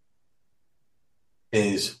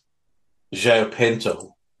is João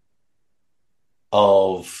Pinto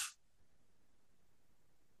of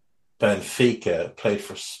Benfica, played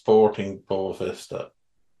for Sporting Boavista.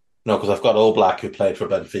 No, because I've got Oblak who played for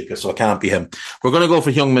Benfica, so it can't be him. We're going to go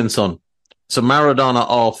for Heung-min Son. So Maradona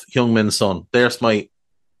off, Heung-min Son. There's my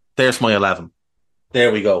 11.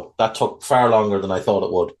 There we go. That took far longer than I thought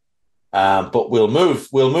it would. But we'll move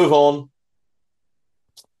on.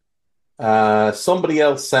 Somebody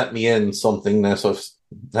else sent me in something now, so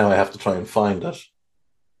now I have to try and find it.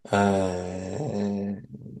 I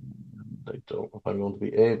don't know if I'm going to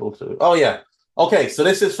be able to. Oh, yeah. Okay, so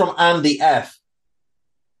this is from Andy F.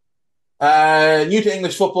 New to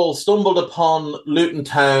English football, stumbled upon Luton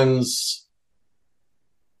Town's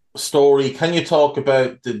story. Can you talk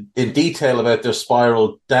in detail about their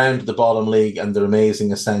spiral down to the bottom league and their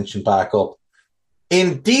amazing ascension back up?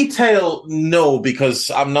 In detail, no, because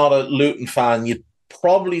I'm not a Luton fan. You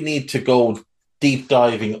probably need to go deep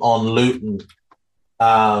diving on Luton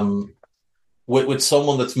with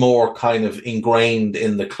someone that's more kind of ingrained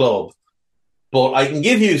in the club. But I can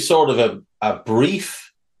give you sort of a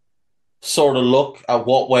brief sort of look at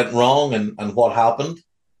what went wrong and what happened.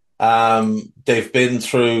 They've been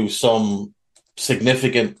through some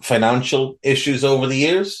significant financial issues over the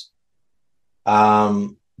years.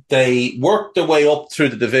 They worked their way up through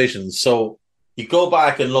the divisions. So you go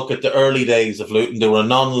back and look at the early days of Luton. They were a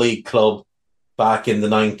non-league club back in the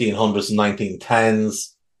 1900s and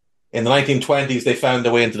 1910s. In the 1920s, they found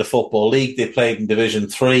their way into the Football League. They played in Division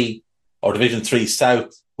 3 or Division 3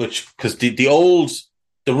 South, which, because the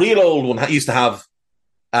real old one used to have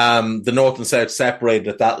the North and South separated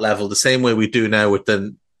at that level, the same way we do now with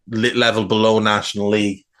the level below National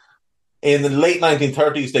League. In the late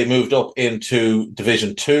 1930s, they moved up into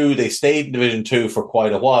Division 2. They stayed in Division 2 for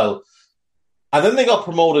quite a while. And then they got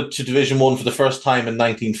promoted to Division 1 for the first time in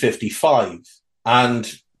 1955. And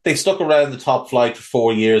they stuck around the top flight for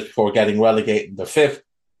 4 years before getting relegated in their fifth.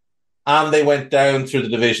 And they went down through the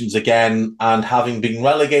divisions again. And having been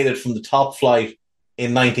relegated from the top flight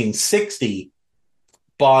in 1960,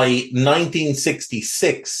 by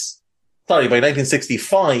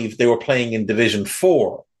 1965, they were playing in Division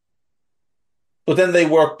 4. But then they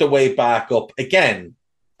worked their way back up again.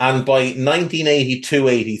 And by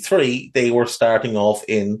 1982-83, they were starting off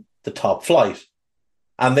in the top flight.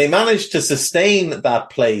 And they managed to sustain that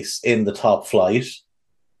place in the top flight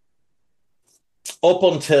up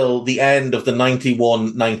until the end of the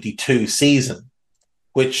 91-92 season,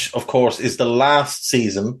 which, of course, is the last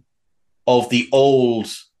season of the old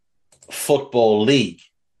Football League.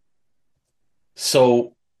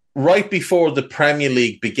 So right before the Premier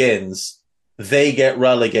League begins, they get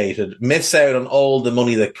relegated, miss out on all the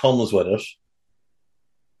money that comes with it.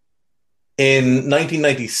 In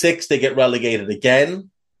 1996, they get relegated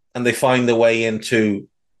again, and they find their way into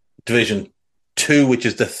Division 2, which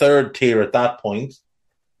is the third tier at that point.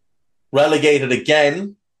 Relegated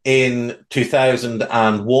again in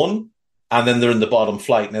 2001, and then they're in the bottom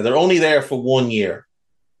flight. Now, they're only there for 1 year,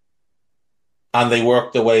 and they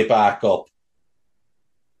work their way back up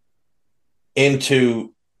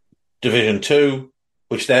into Division 2,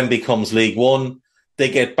 which then becomes League 1. They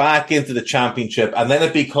get back into the Championship, and then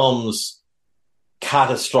it becomes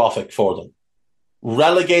catastrophic for them.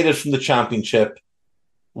 Relegated from the Championship,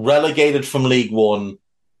 relegated from League 1,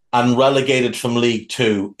 and relegated from League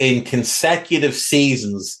 2. In consecutive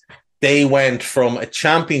seasons, they went from a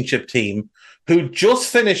Championship team who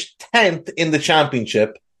just finished 10th in the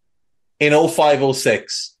Championship in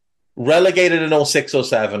 05-06, relegated in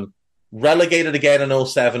 06-07, relegated again in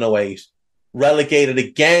 07-08, relegated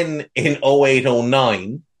again in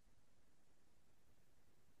 08-09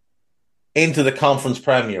 into the Conference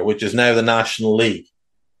Premier, which is now the National League.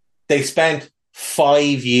 They spent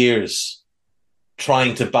 5 years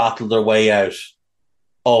trying to battle their way out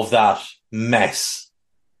of that mess.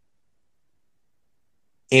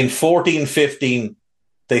 In 14-15,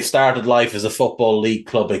 they started life as a Football League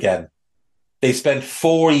club again. They spent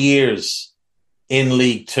 4 years in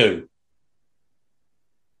League 2.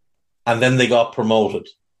 And then they got promoted.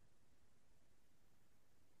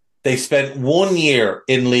 They spent 1 year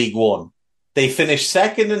in League 1. They finished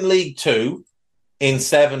second in League 2 in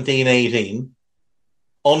 17-18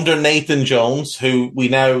 under Nathan Jones, who we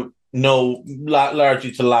now know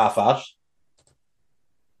largely to laugh at.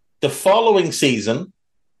 The following season,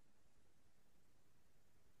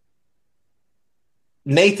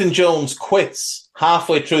 Nathan Jones quits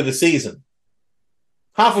halfway through the season.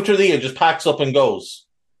 Halfway through the year, just packs up and goes.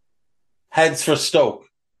 Heads for Stoke.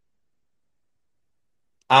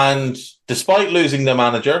 And despite losing their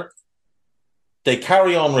manager, they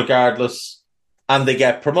carry on regardless, and they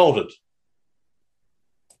get promoted.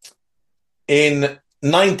 In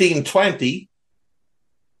 1920,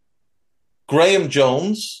 Graham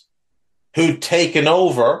Jones, who'd taken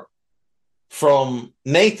over from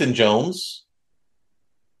Nathan Jones,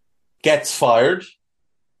 gets fired,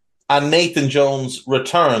 and Nathan Jones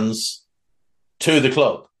returns to the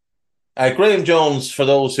club. Graham Jones, for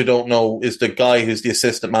those who don't know, is the guy who's the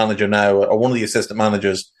assistant manager now, or one of the assistant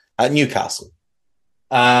managers at Newcastle.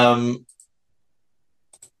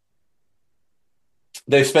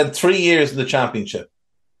 They've spent 3 years in the Championship,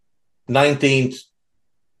 19th,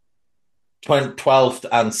 12th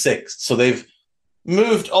and 6th. So they've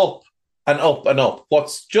moved up and up and up.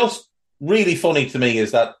 What's just really funny to me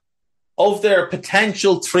is that of their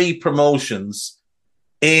potential 3 promotions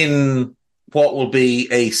in what will be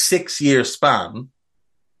a 6-year span,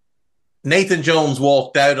 Nathan Jones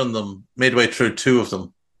walked out on them midway through 2 of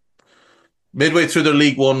them. Midway through their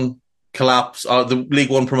League 1 collapse, or the League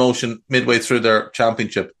 1 promotion, midway through their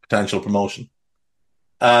Championship potential promotion.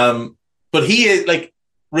 But he is, like,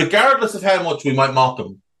 regardless of how much we might mock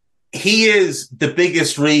him, he is the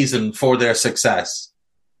biggest reason for their success.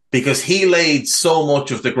 because he laid so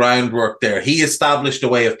much of the groundwork there. He established a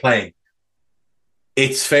way of playing.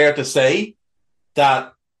 It's fair to say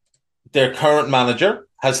that their current manager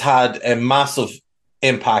has had a massive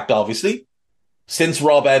impact, obviously. Since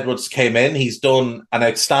Rob Edwards came in, he's done an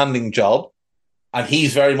outstanding job, and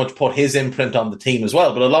he's very much put his imprint on the team as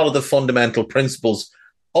well. But a lot of the fundamental principles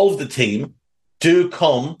of the team do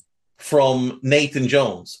come from Nathan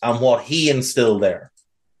Jones and what he instilled there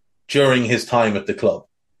during his time at the club.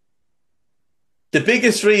 The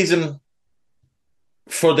biggest reason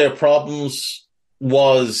for their problems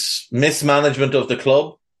was mismanagement of the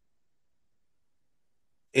club.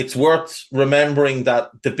 It's worth remembering that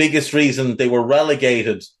the biggest reason they were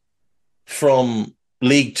relegated from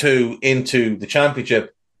League Two into the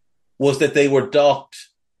Championship was that they were docked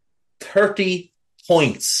 30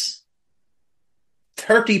 points.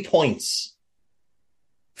 30 points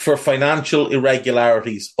for financial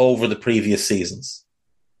irregularities over the previous seasons.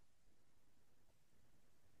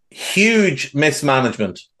 Huge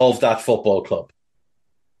mismanagement of that football club.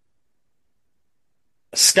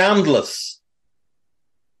 Scandalous,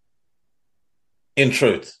 in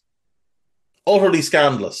truth. Utterly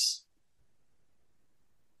scandalous.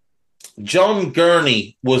 John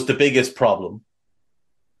Gurney was the biggest problem.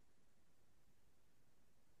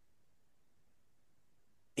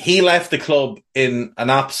 He left the club in an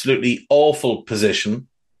absolutely awful position,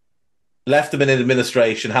 left them in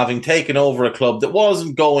administration, having taken over a club that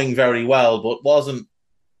wasn't going very well, but wasn't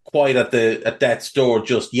quite at death's door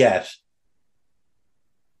just yet.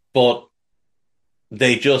 But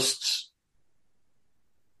they just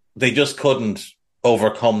couldn't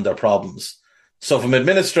overcome their problems. So from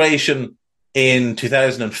administration in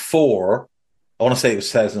 2004, I want to say it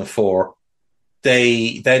was 2004,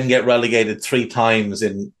 they then get relegated 3 times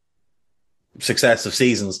in successive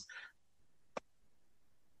seasons.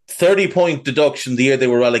 30-point deduction the year they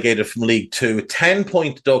were relegated from League Two, a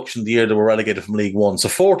 10-point deduction the year they were relegated from League One. So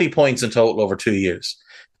 40 points in total over 2 years.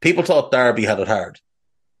 People thought Derby had it hard.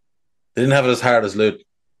 They didn't have it as hard as Luton.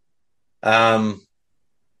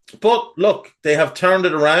 But look, they have turned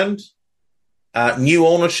it around. New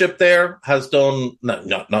ownership there has done,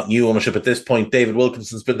 not new ownership at this point. David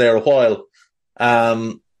Wilkinson's been there a while.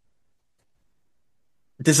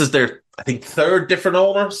 This is their, I think, 3rd different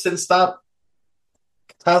owner since that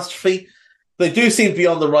catastrophe. They do seem to be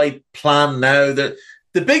on the right plan now. The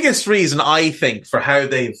biggest reason, I think, for how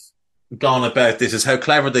they've gone about this is how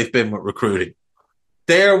clever they've been with recruiting.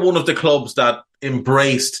 They're one of the clubs that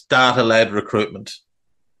embraced data-led recruitment.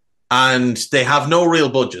 And they have no real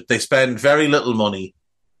budget. They spend very little money.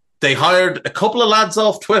 They hired a couple of lads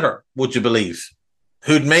off Twitter, would you believe,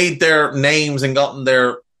 who'd made their names and gotten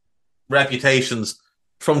their reputations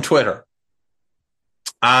from Twitter.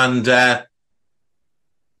 And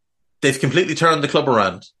they've completely turned the club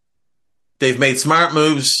around. They've made smart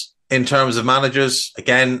moves in terms of managers.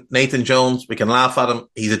 Again, Nathan Jones, we can laugh at him.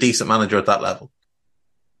 He's a decent manager at that level.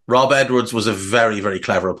 Rob Edwards was a very, very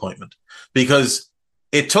clever appointment because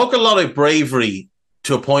it took a lot of bravery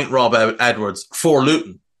to appoint Rob Edwards for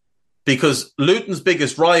Luton because Luton's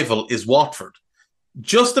biggest rival is Watford.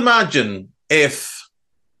 Just imagine if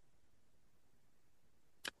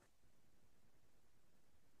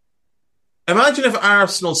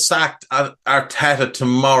Arsenal sacked Arteta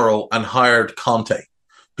tomorrow and hired Conte,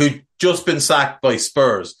 who'd just been sacked by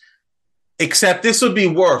Spurs. Except this would be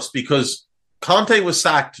worse because Conte was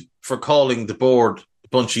sacked for calling the board a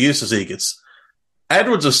bunch of useless idiots.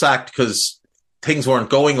 Edwards was sacked because things weren't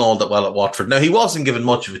going all that well at Watford. Now, he wasn't given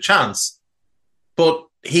much of a chance, but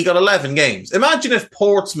he got 11 games. Imagine if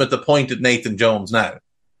Portsmouth appointed Nathan Jones now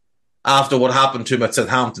after what happened to him at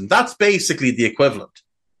Southampton. That's basically the equivalent.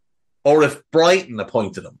 Or if Brighton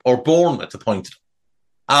appointed him or Bournemouth appointed him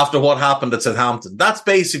after what happened at Southampton. That's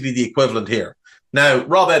basically the equivalent here. Now,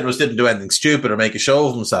 Rob Edwards didn't do anything stupid or make a show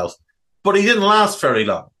of himself, but he didn't last very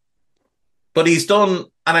long. But he's done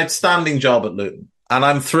an outstanding job at Luton. And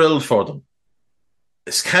I'm thrilled for them.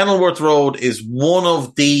 Kenilworth Road is one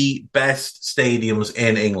of the best stadiums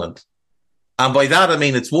in England. And by that, I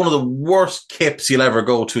mean it's one of the worst kips you'll ever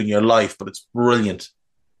go to in your life, but it's brilliant.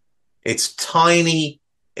 It's tiny.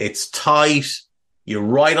 It's tight. You're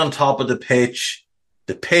right on top of the pitch.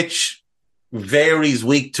 The pitch varies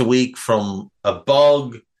week to week from a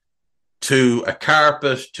bog to a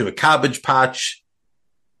carpet to a cabbage patch.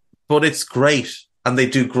 But it's great. And they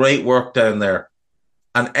do great work down there.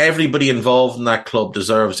 And everybody involved in that club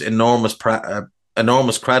deserves enormous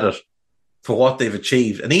credit for what they've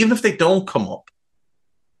achieved. And even if they don't come up,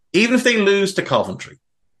 even if they lose to Coventry,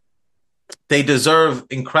 they deserve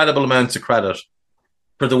incredible amounts of credit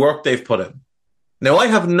for the work they've put in. Now, I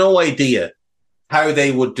have no idea how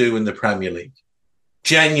they would do in the Premier League.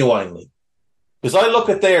 Genuinely. Because I look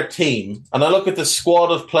at their team and I look at the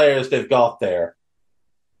squad of players they've got there,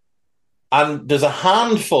 and there's a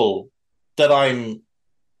handful that I'm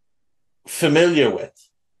familiar with.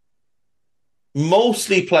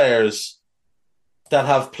 Mostly players that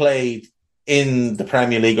have played in the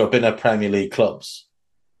Premier League or been at Premier League clubs.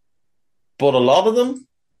 But a lot of them,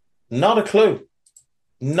 not a clue.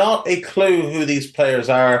 Not a clue who these players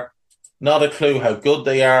are. Not a clue how good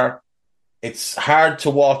they are. It's hard to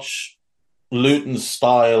watch Luton's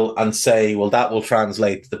style and say, well, that will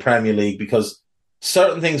translate to the Premier League, because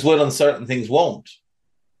certain things will and certain things won't.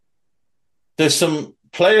 There's some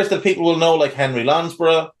players that people will know, like Henry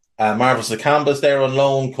Lansborough, Marvis Lakamba's there on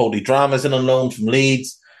loan, Cody Drama's in on loan from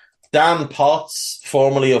Leeds, Dan Potts,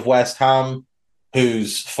 formerly of West Ham,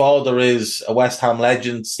 whose father is a West Ham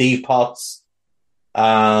legend, Steve Potts.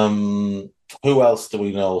 Who else do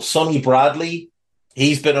we know? Sonny Bradley,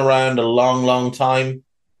 he's been around a long, long time.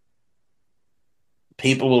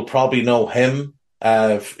 People will probably know him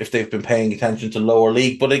if they've been paying attention to lower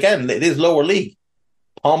league. But again, it is lower league.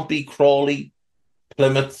 Pompey, Crawley,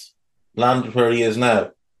 Plymouth, landed where he is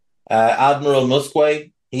now. Admiral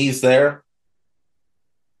Musquet, he's there.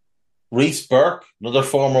 Reece Burke, another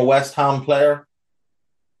former West Ham player.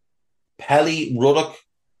 Pelly Ruddock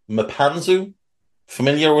Mpanzu,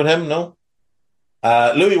 familiar with him? No?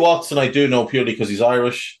 Louis Watson, I do know purely because he's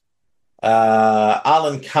Irish.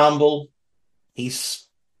 Alan Campbell, they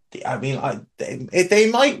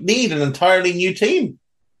might need an entirely new team.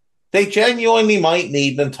 They genuinely might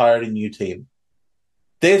need an entirely new team.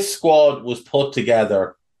 This squad was put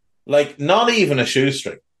together like not even a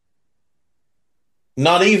shoestring.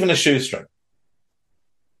 Not even a shoestring.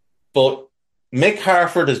 But Mick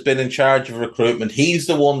Harford has been in charge of recruitment. He's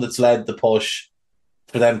the one that's led the push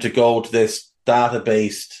for them to go to this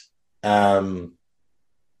database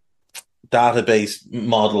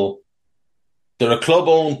model. They're a club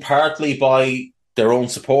owned partly by their own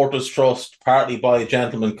supporters trust, partly by a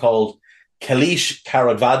gentleman called Kailash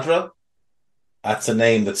Karavadra. That's a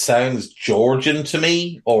name that sounds Georgian to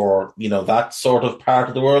me, or, you know, that sort of part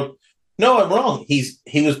of the world. No, I'm wrong.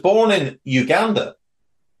 He was born in Uganda.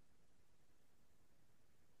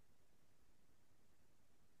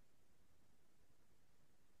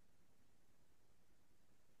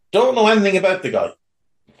 Don't know anything about the guy.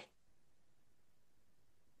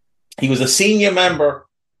 He was a senior member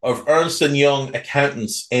of Ernst & Young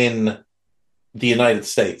Accountants in the United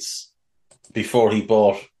States before he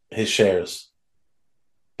bought his shares.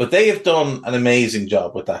 But they have done an amazing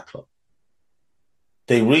job with that club.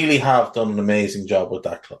 They really have done an amazing job with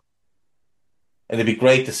that club. And it'd be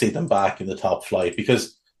great to see them back in the top flight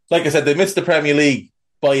because, like I said, they missed the Premier League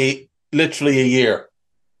by literally a year.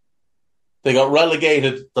 They got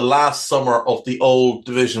relegated the last summer of the old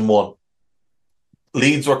Division 1.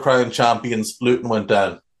 Leeds were crowned champions. Luton went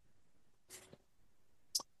down.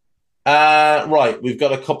 Right, we've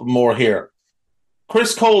got a couple more here.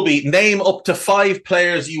 Chris Colby, name up to 5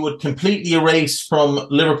 players you would completely erase from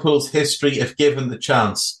Liverpool's history if given the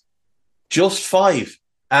chance. Just 5.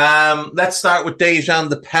 Let's start with Dejan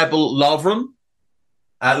the Pebble Lovren.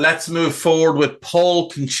 Let's move forward with Paul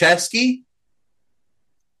Konchesky.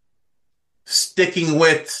 Sticking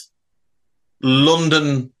with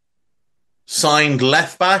London signed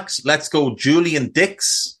left backs, let's go Julian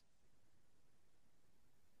Dix.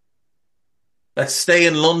 Let's stay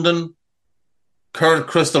in London. Current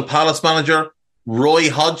Crystal Palace manager, Roy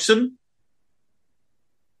Hodgson.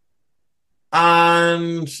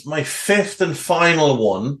 And my 5th and final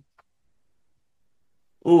one.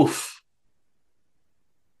 Oof.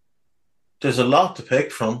 There's a lot to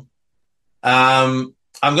pick from.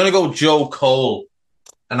 I'm going to go Joe Cole,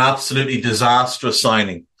 an absolutely disastrous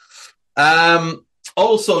signing.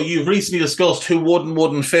 Also, you've recently discussed who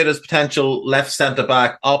wouldn't fit as potential left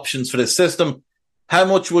centre-back options for this system. How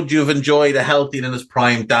much would you have enjoyed a healthy and in his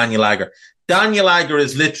prime Daniel Agger? Daniel Agger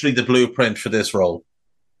is literally the blueprint for this role.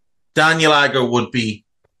 Daniel Agger would be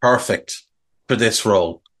perfect for this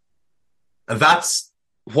role. And that's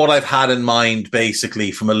what I've had in mind,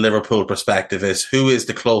 basically, from a Liverpool perspective, is who is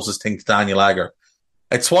the closest thing to Daniel Agger.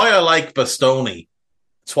 It's why I like Bastoni.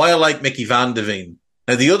 It's why I like Mickey van de Ven.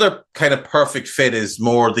 Now, the other kind of perfect fit is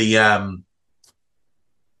more the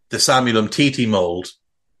Samuel Umtiti mould,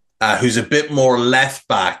 who's a bit more left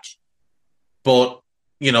back. But,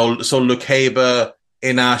 you know, so Lukeba,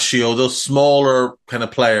 Inacio, those smaller kind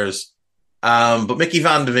of players. But Mickey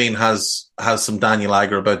van de Ven has some Daniel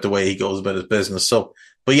Agger about the way he goes about his business. So,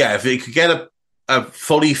 but yeah, if he could get a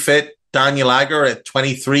fully fit Daniel Agger, a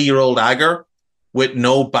 23-year-old Agger with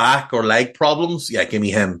no back or leg problems, yeah, give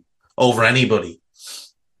me him over anybody.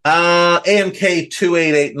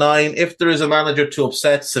 AMK2889, if there is a manager to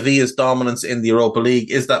upset Sevilla's dominance in the Europa League,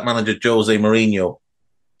 is that manager Jose Mourinho?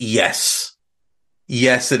 Yes.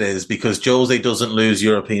 Yes, it is, because Jose doesn't lose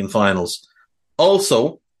European finals.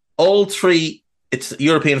 Also, all three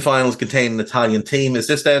European finals contain an Italian team. Is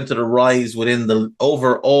this down to the rise within the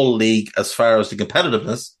overall league as far as the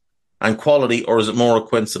competitiveness and quality, or is it more a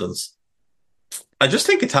coincidence? I just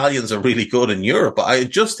think Italians are really good in Europe. I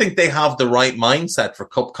just think they have the right mindset for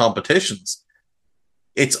cup competitions.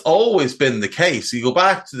 It's always been the case. You go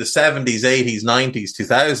back to the 70s, 80s, 90s,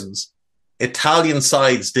 2000s, Italian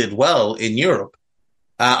sides did well in Europe.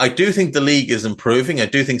 I do think the league is improving. I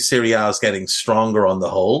do think Serie A is getting stronger on the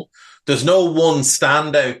whole. There's no one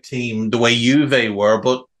standout team the way Juve were,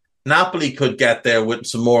 but Napoli could get there with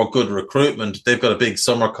some more good recruitment. They've got a big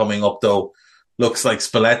summer coming up, though. Looks like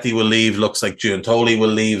Spalletti will leave. Looks like Giuntoli will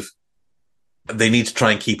leave. They need to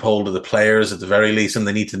try and keep hold of the players at the very least, and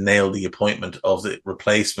they need to nail the appointment of the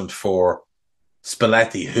replacement for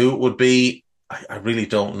Spalletti. Who it would be, I really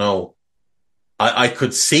don't know. I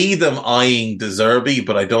could see them eyeing De Zerbi,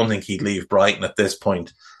 but I don't think he'd leave Brighton at this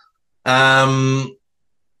point. What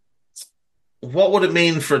would it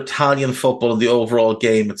mean for Italian football and the overall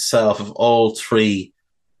game itself if all three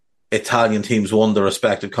Italian teams won their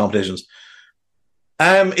respective competitions?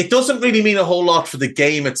 It doesn't really mean a whole lot for the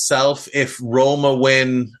game itself if Roma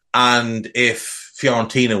win and if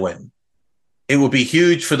Fiorentina win. It would be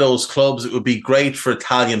huge for those clubs. It would be great for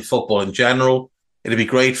Italian football in general. It'd be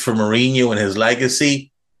great for Mourinho and his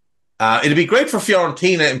legacy. It'd be great for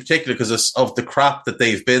Fiorentina in particular because of the crap that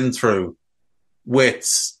they've been through with,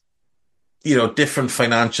 different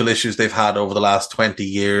financial issues they've had over the last 20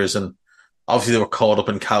 years. And obviously they were caught up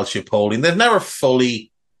in Calciopoli, and they've never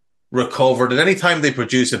fully recovered. And anytime they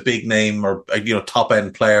produce a big name or a top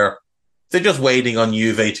end player, they're just waiting on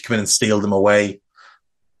Juve to come in and steal them away.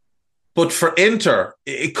 But for Inter,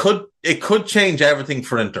 it could change everything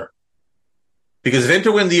for Inter. Because if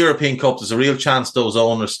Inter win the European Cup, there's a real chance those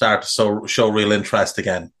owners start to show real interest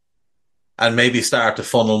again and maybe start to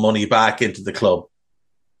funnel money back into the club.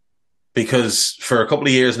 Because for a couple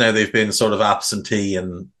of years now, they've been sort of absentee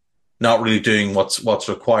and not really doing what's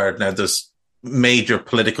required. Now, there's major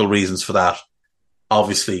political reasons for that,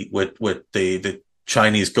 obviously, with the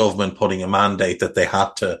Chinese government putting a mandate that they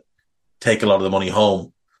had to take a lot of the money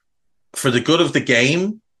home. For the good of the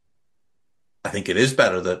game, I think it is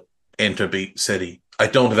better that Inter beat City. I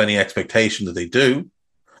don't have any expectation that they do.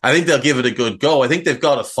 I think they'll give it a good go. I think they've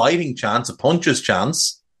got a fighting chance, a puncher's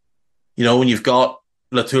chance. When you've got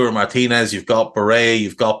Lautaro Martinez, you've got Barre,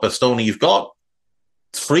 you've got Bastoni, you've got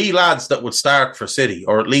three lads that would start for City,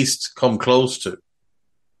 or at least come close to.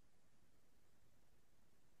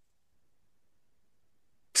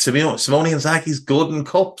 Simone Inzaghi's good in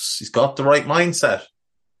cups. He's got the right mindset.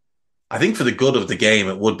 I think for the good of the game,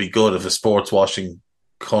 it would be good if a sports washing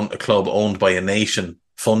club owned by a nation,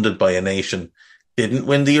 funded by a nation, didn't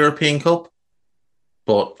win the European Cup.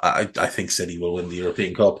 But I think City will win the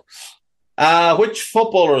European Cup. Which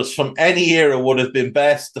footballers from any era would have been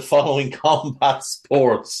best the following combat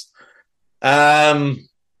sports? And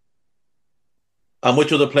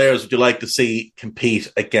which other players would you like to see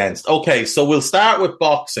compete against? Okay, so we'll start with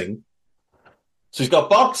boxing. So he's got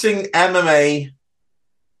boxing, MMA,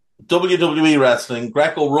 WWE wrestling,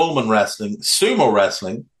 Greco-Roman wrestling, sumo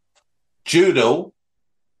wrestling, judo,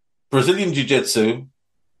 Brazilian jiu-jitsu,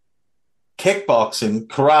 kickboxing,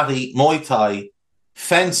 karate, Muay Thai,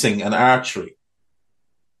 fencing, and archery.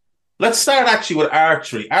 Let's start actually with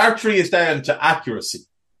archery. Archery is down to accuracy.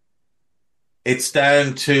 It's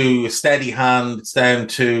down to a steady hand. It's down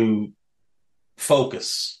to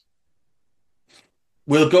focus.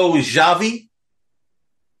 We'll go with Xavi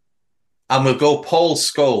and we'll go Paul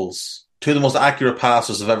Scholes, two of the most accurate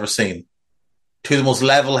passers I've ever seen. Two of the most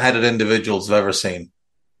level-headed individuals I've ever seen.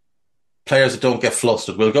 Players that don't get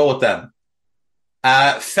flustered. We'll go with them.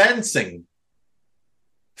 Fencing.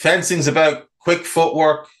 Fencing's about quick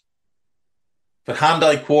footwork, but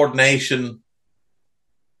hand-eye coordination.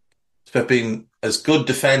 It's about being as good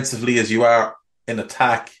defensively as you are in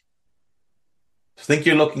attack. I think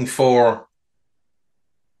you're looking for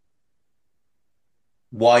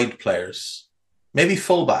wide players, maybe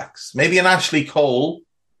fullbacks, maybe an Ashley Cole.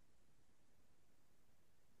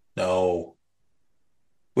 No.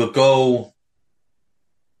 We'll go,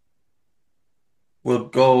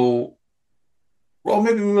 well,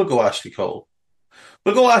 maybe we'll go Ashley Cole.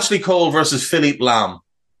 We'll go Ashley Cole versus Philippe Lam.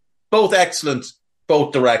 Both excellent,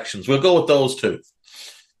 both directions. We'll go with those two.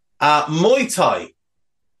 Muay Thai.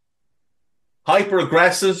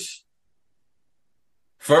 Hyper-aggressive,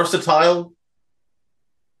 versatile,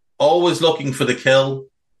 always looking for the kill.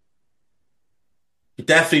 You're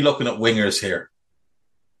definitely looking at wingers here.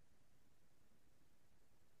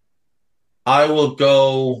 I will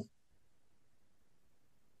go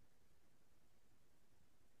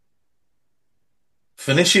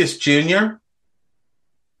Vinicius Jr.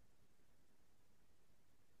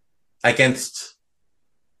 against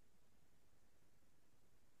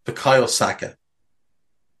Bukayo Saka.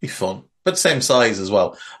 Be fun. But same size as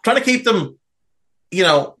well. I'm trying to keep them,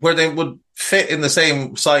 where they would fit in the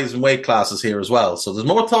same size and weight classes here as well. So there's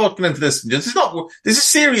more talking into this. This is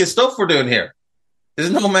serious stuff we're doing here. There's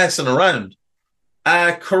no messing around.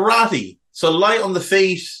 Karate. So light on the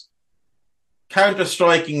feet,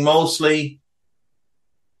 counter-striking mostly.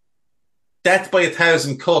 Death by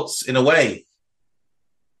 1,000 cuts in a way.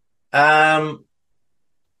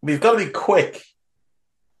 We've got to be quick.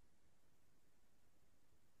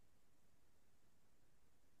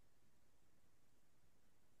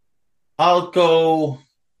 I'll go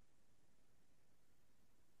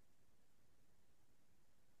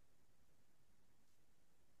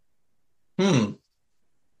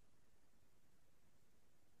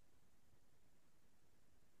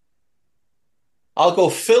I'll go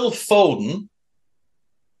Phil Foden,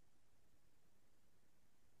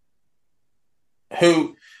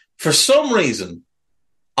 who, for some reason,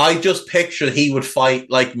 I just pictured he would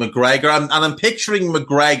fight like McGregor. And I'm picturing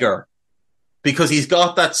McGregor because he's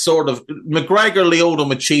got that sort of... McGregor, Lyoto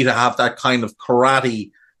Machida have that kind of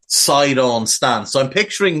karate side-on stance. So I'm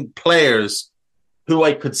picturing players who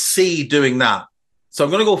I could see doing that. So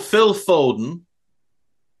I'm going to go Phil Foden.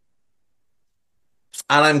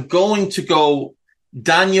 And I'm going to go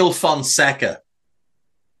Daniel Fonseca.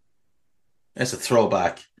 That's a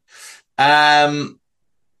throwback.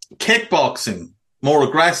 Kickboxing, more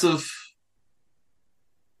aggressive,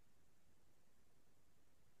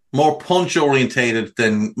 more punch orientated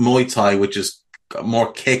than Muay Thai, which is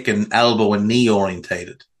more kick and elbow and knee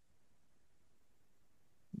orientated.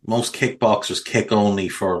 Most kickboxers kick only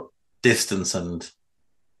for distance and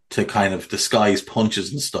to kind of disguise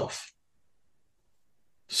punches and stuff.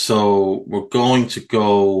 So we're going to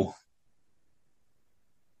go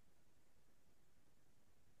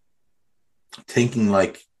thinking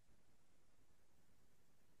like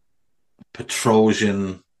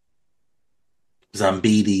Petrosian,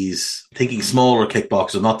 Zambidis, thinking smaller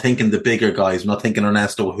kickboxers. I'm not thinking the bigger guys. I'm not thinking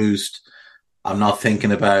Ernesto Hoost. I'm not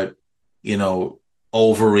thinking about,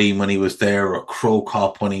 Overeem when he was there or Crow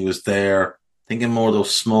Cop when he was there. Thinking more of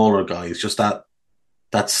those smaller guys, just that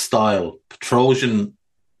style. Petrosian,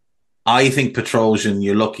 I think Petrosian,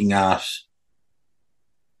 you're looking at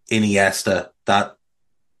Iniesta, that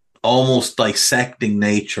almost dissecting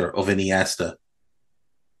nature of Iniesta.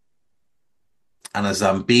 And as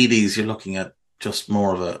Zambidis, you're looking at just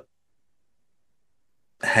more of a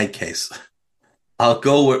head case. I'll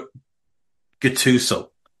go with Gattuso.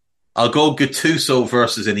 I'll go Gattuso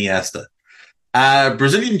versus Iniesta.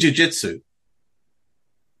 Brazilian Jiu-Jitsu.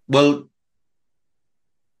 Well,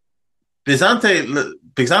 Bizante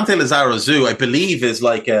Lizarazu, I believe, is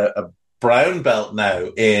like a brown belt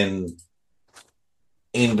now in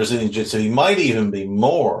Brazilian Jiu-Jitsu. He might even be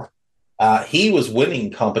more. He was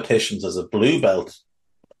winning competitions as a blue belt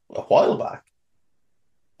a while back.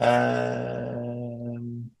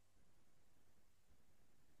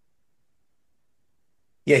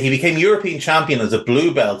 He became European champion as a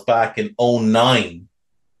blue belt back in 2009.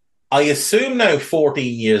 I assume now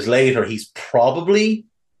 14 years later, he's probably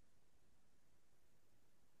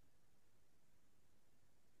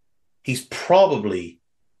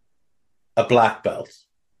a black belt.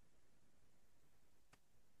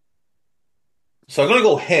 So I'm going to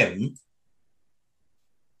go him.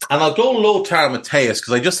 And I'll go Lothar Matthäus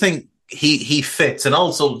because I just think he fits, and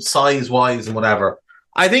also size-wise and whatever.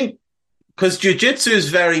 I think because jiu-jitsu is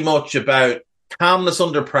very much about calmness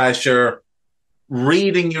under pressure,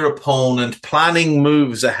 reading your opponent, planning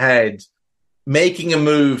moves ahead, making a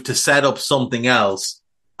move to set up something else.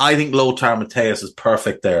 I think Lothar Matthäus is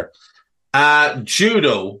perfect there.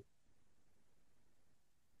 Judo.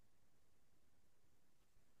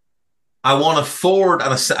 I want a forward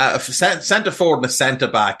and a centre forward and a centre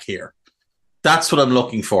back here. That's what I'm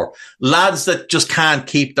looking for. Lads that just can't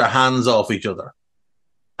keep their hands off each other.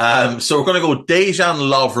 So we're going to go Dejan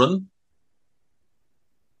Lovren.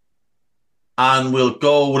 And we'll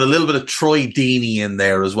go with a little bit of Troy Deeney in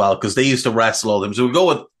there as well, because they used to wrestle all them. So we'll go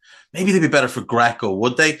with, maybe they'd be better for Greco,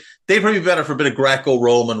 would they? They'd probably be better for a bit of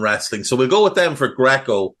Greco-Roman wrestling. So we'll go with them for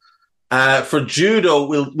Greco. For Judo,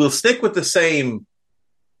 we'll stick with the same,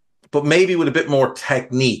 but maybe with a bit more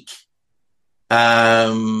technique.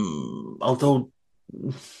 Although,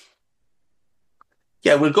 we'll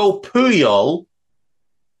go Puyol.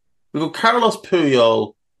 We got Carlos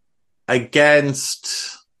Puyol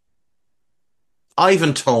against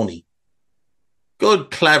Ivan Toney.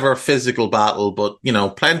 Good, clever, physical battle, but, you know,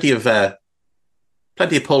 plenty of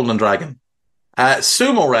pulling and dragging.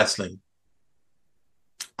 Sumo wrestling.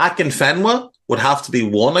 Akinfenwa would have to be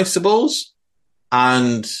one, I suppose.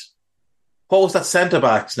 And what was that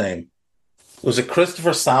centre-back's name? Was it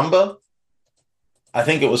Christopher Samba? I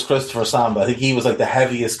think it was Christopher Samba. I think he was like the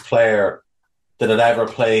heaviest player that had ever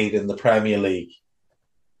played in the Premier League.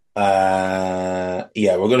 Yeah,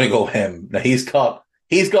 we're going to go him. Now he's got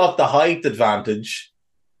the height advantage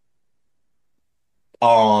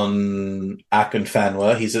on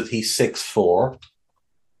Akinfenwa. He's 6'4".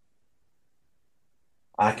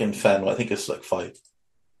 Akinfenwa, I think it's like 5'10",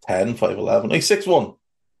 5'11". He's 6'1".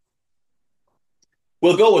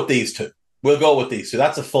 We'll go with these two.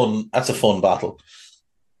 That's a fun battle.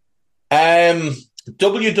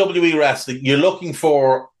 WWE wrestling. You're looking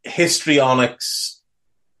for histrionics.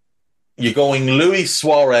 You're going Luis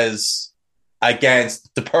Suarez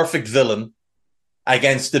against the perfect villain,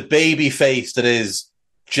 against the baby face that is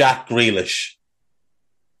Jack Grealish.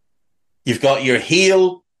 You've got your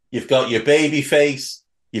heel, you've got your baby face,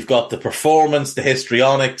 you've got the performance, the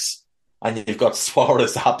histrionics, and you've got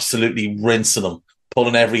Suarez absolutely rinsing him,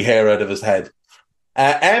 pulling every hair out of his head.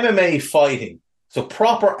 MMA fighting. So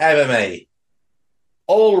proper MMA.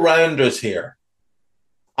 All-rounders here.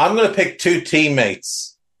 I'm going to pick two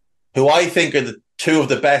teammates who I think are the two of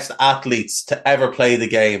the best athletes to ever play the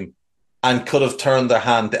game and could have turned their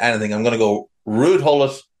hand to anything. I'm going to go Ruud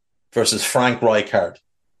Gullit versus Frank Rijkaard.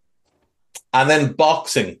 And then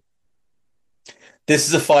boxing. This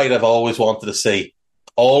is a fight I've always wanted to see.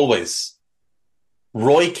 Always.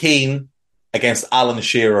 Roy Keane against Alan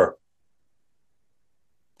Shearer.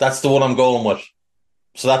 That's the one I'm going with.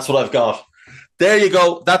 So that's what I've got. There you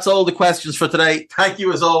go. That's all the questions for today. Thank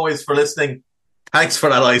you as always for listening. Thanks for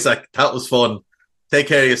that, Isaac. That was fun. Take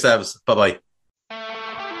care of yourselves. Bye-bye.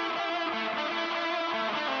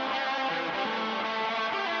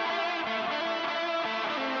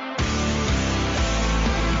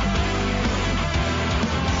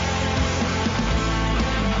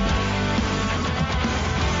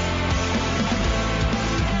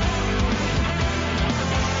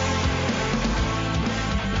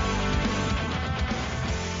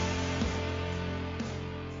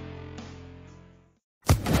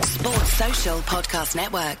 Podcast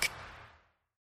Network.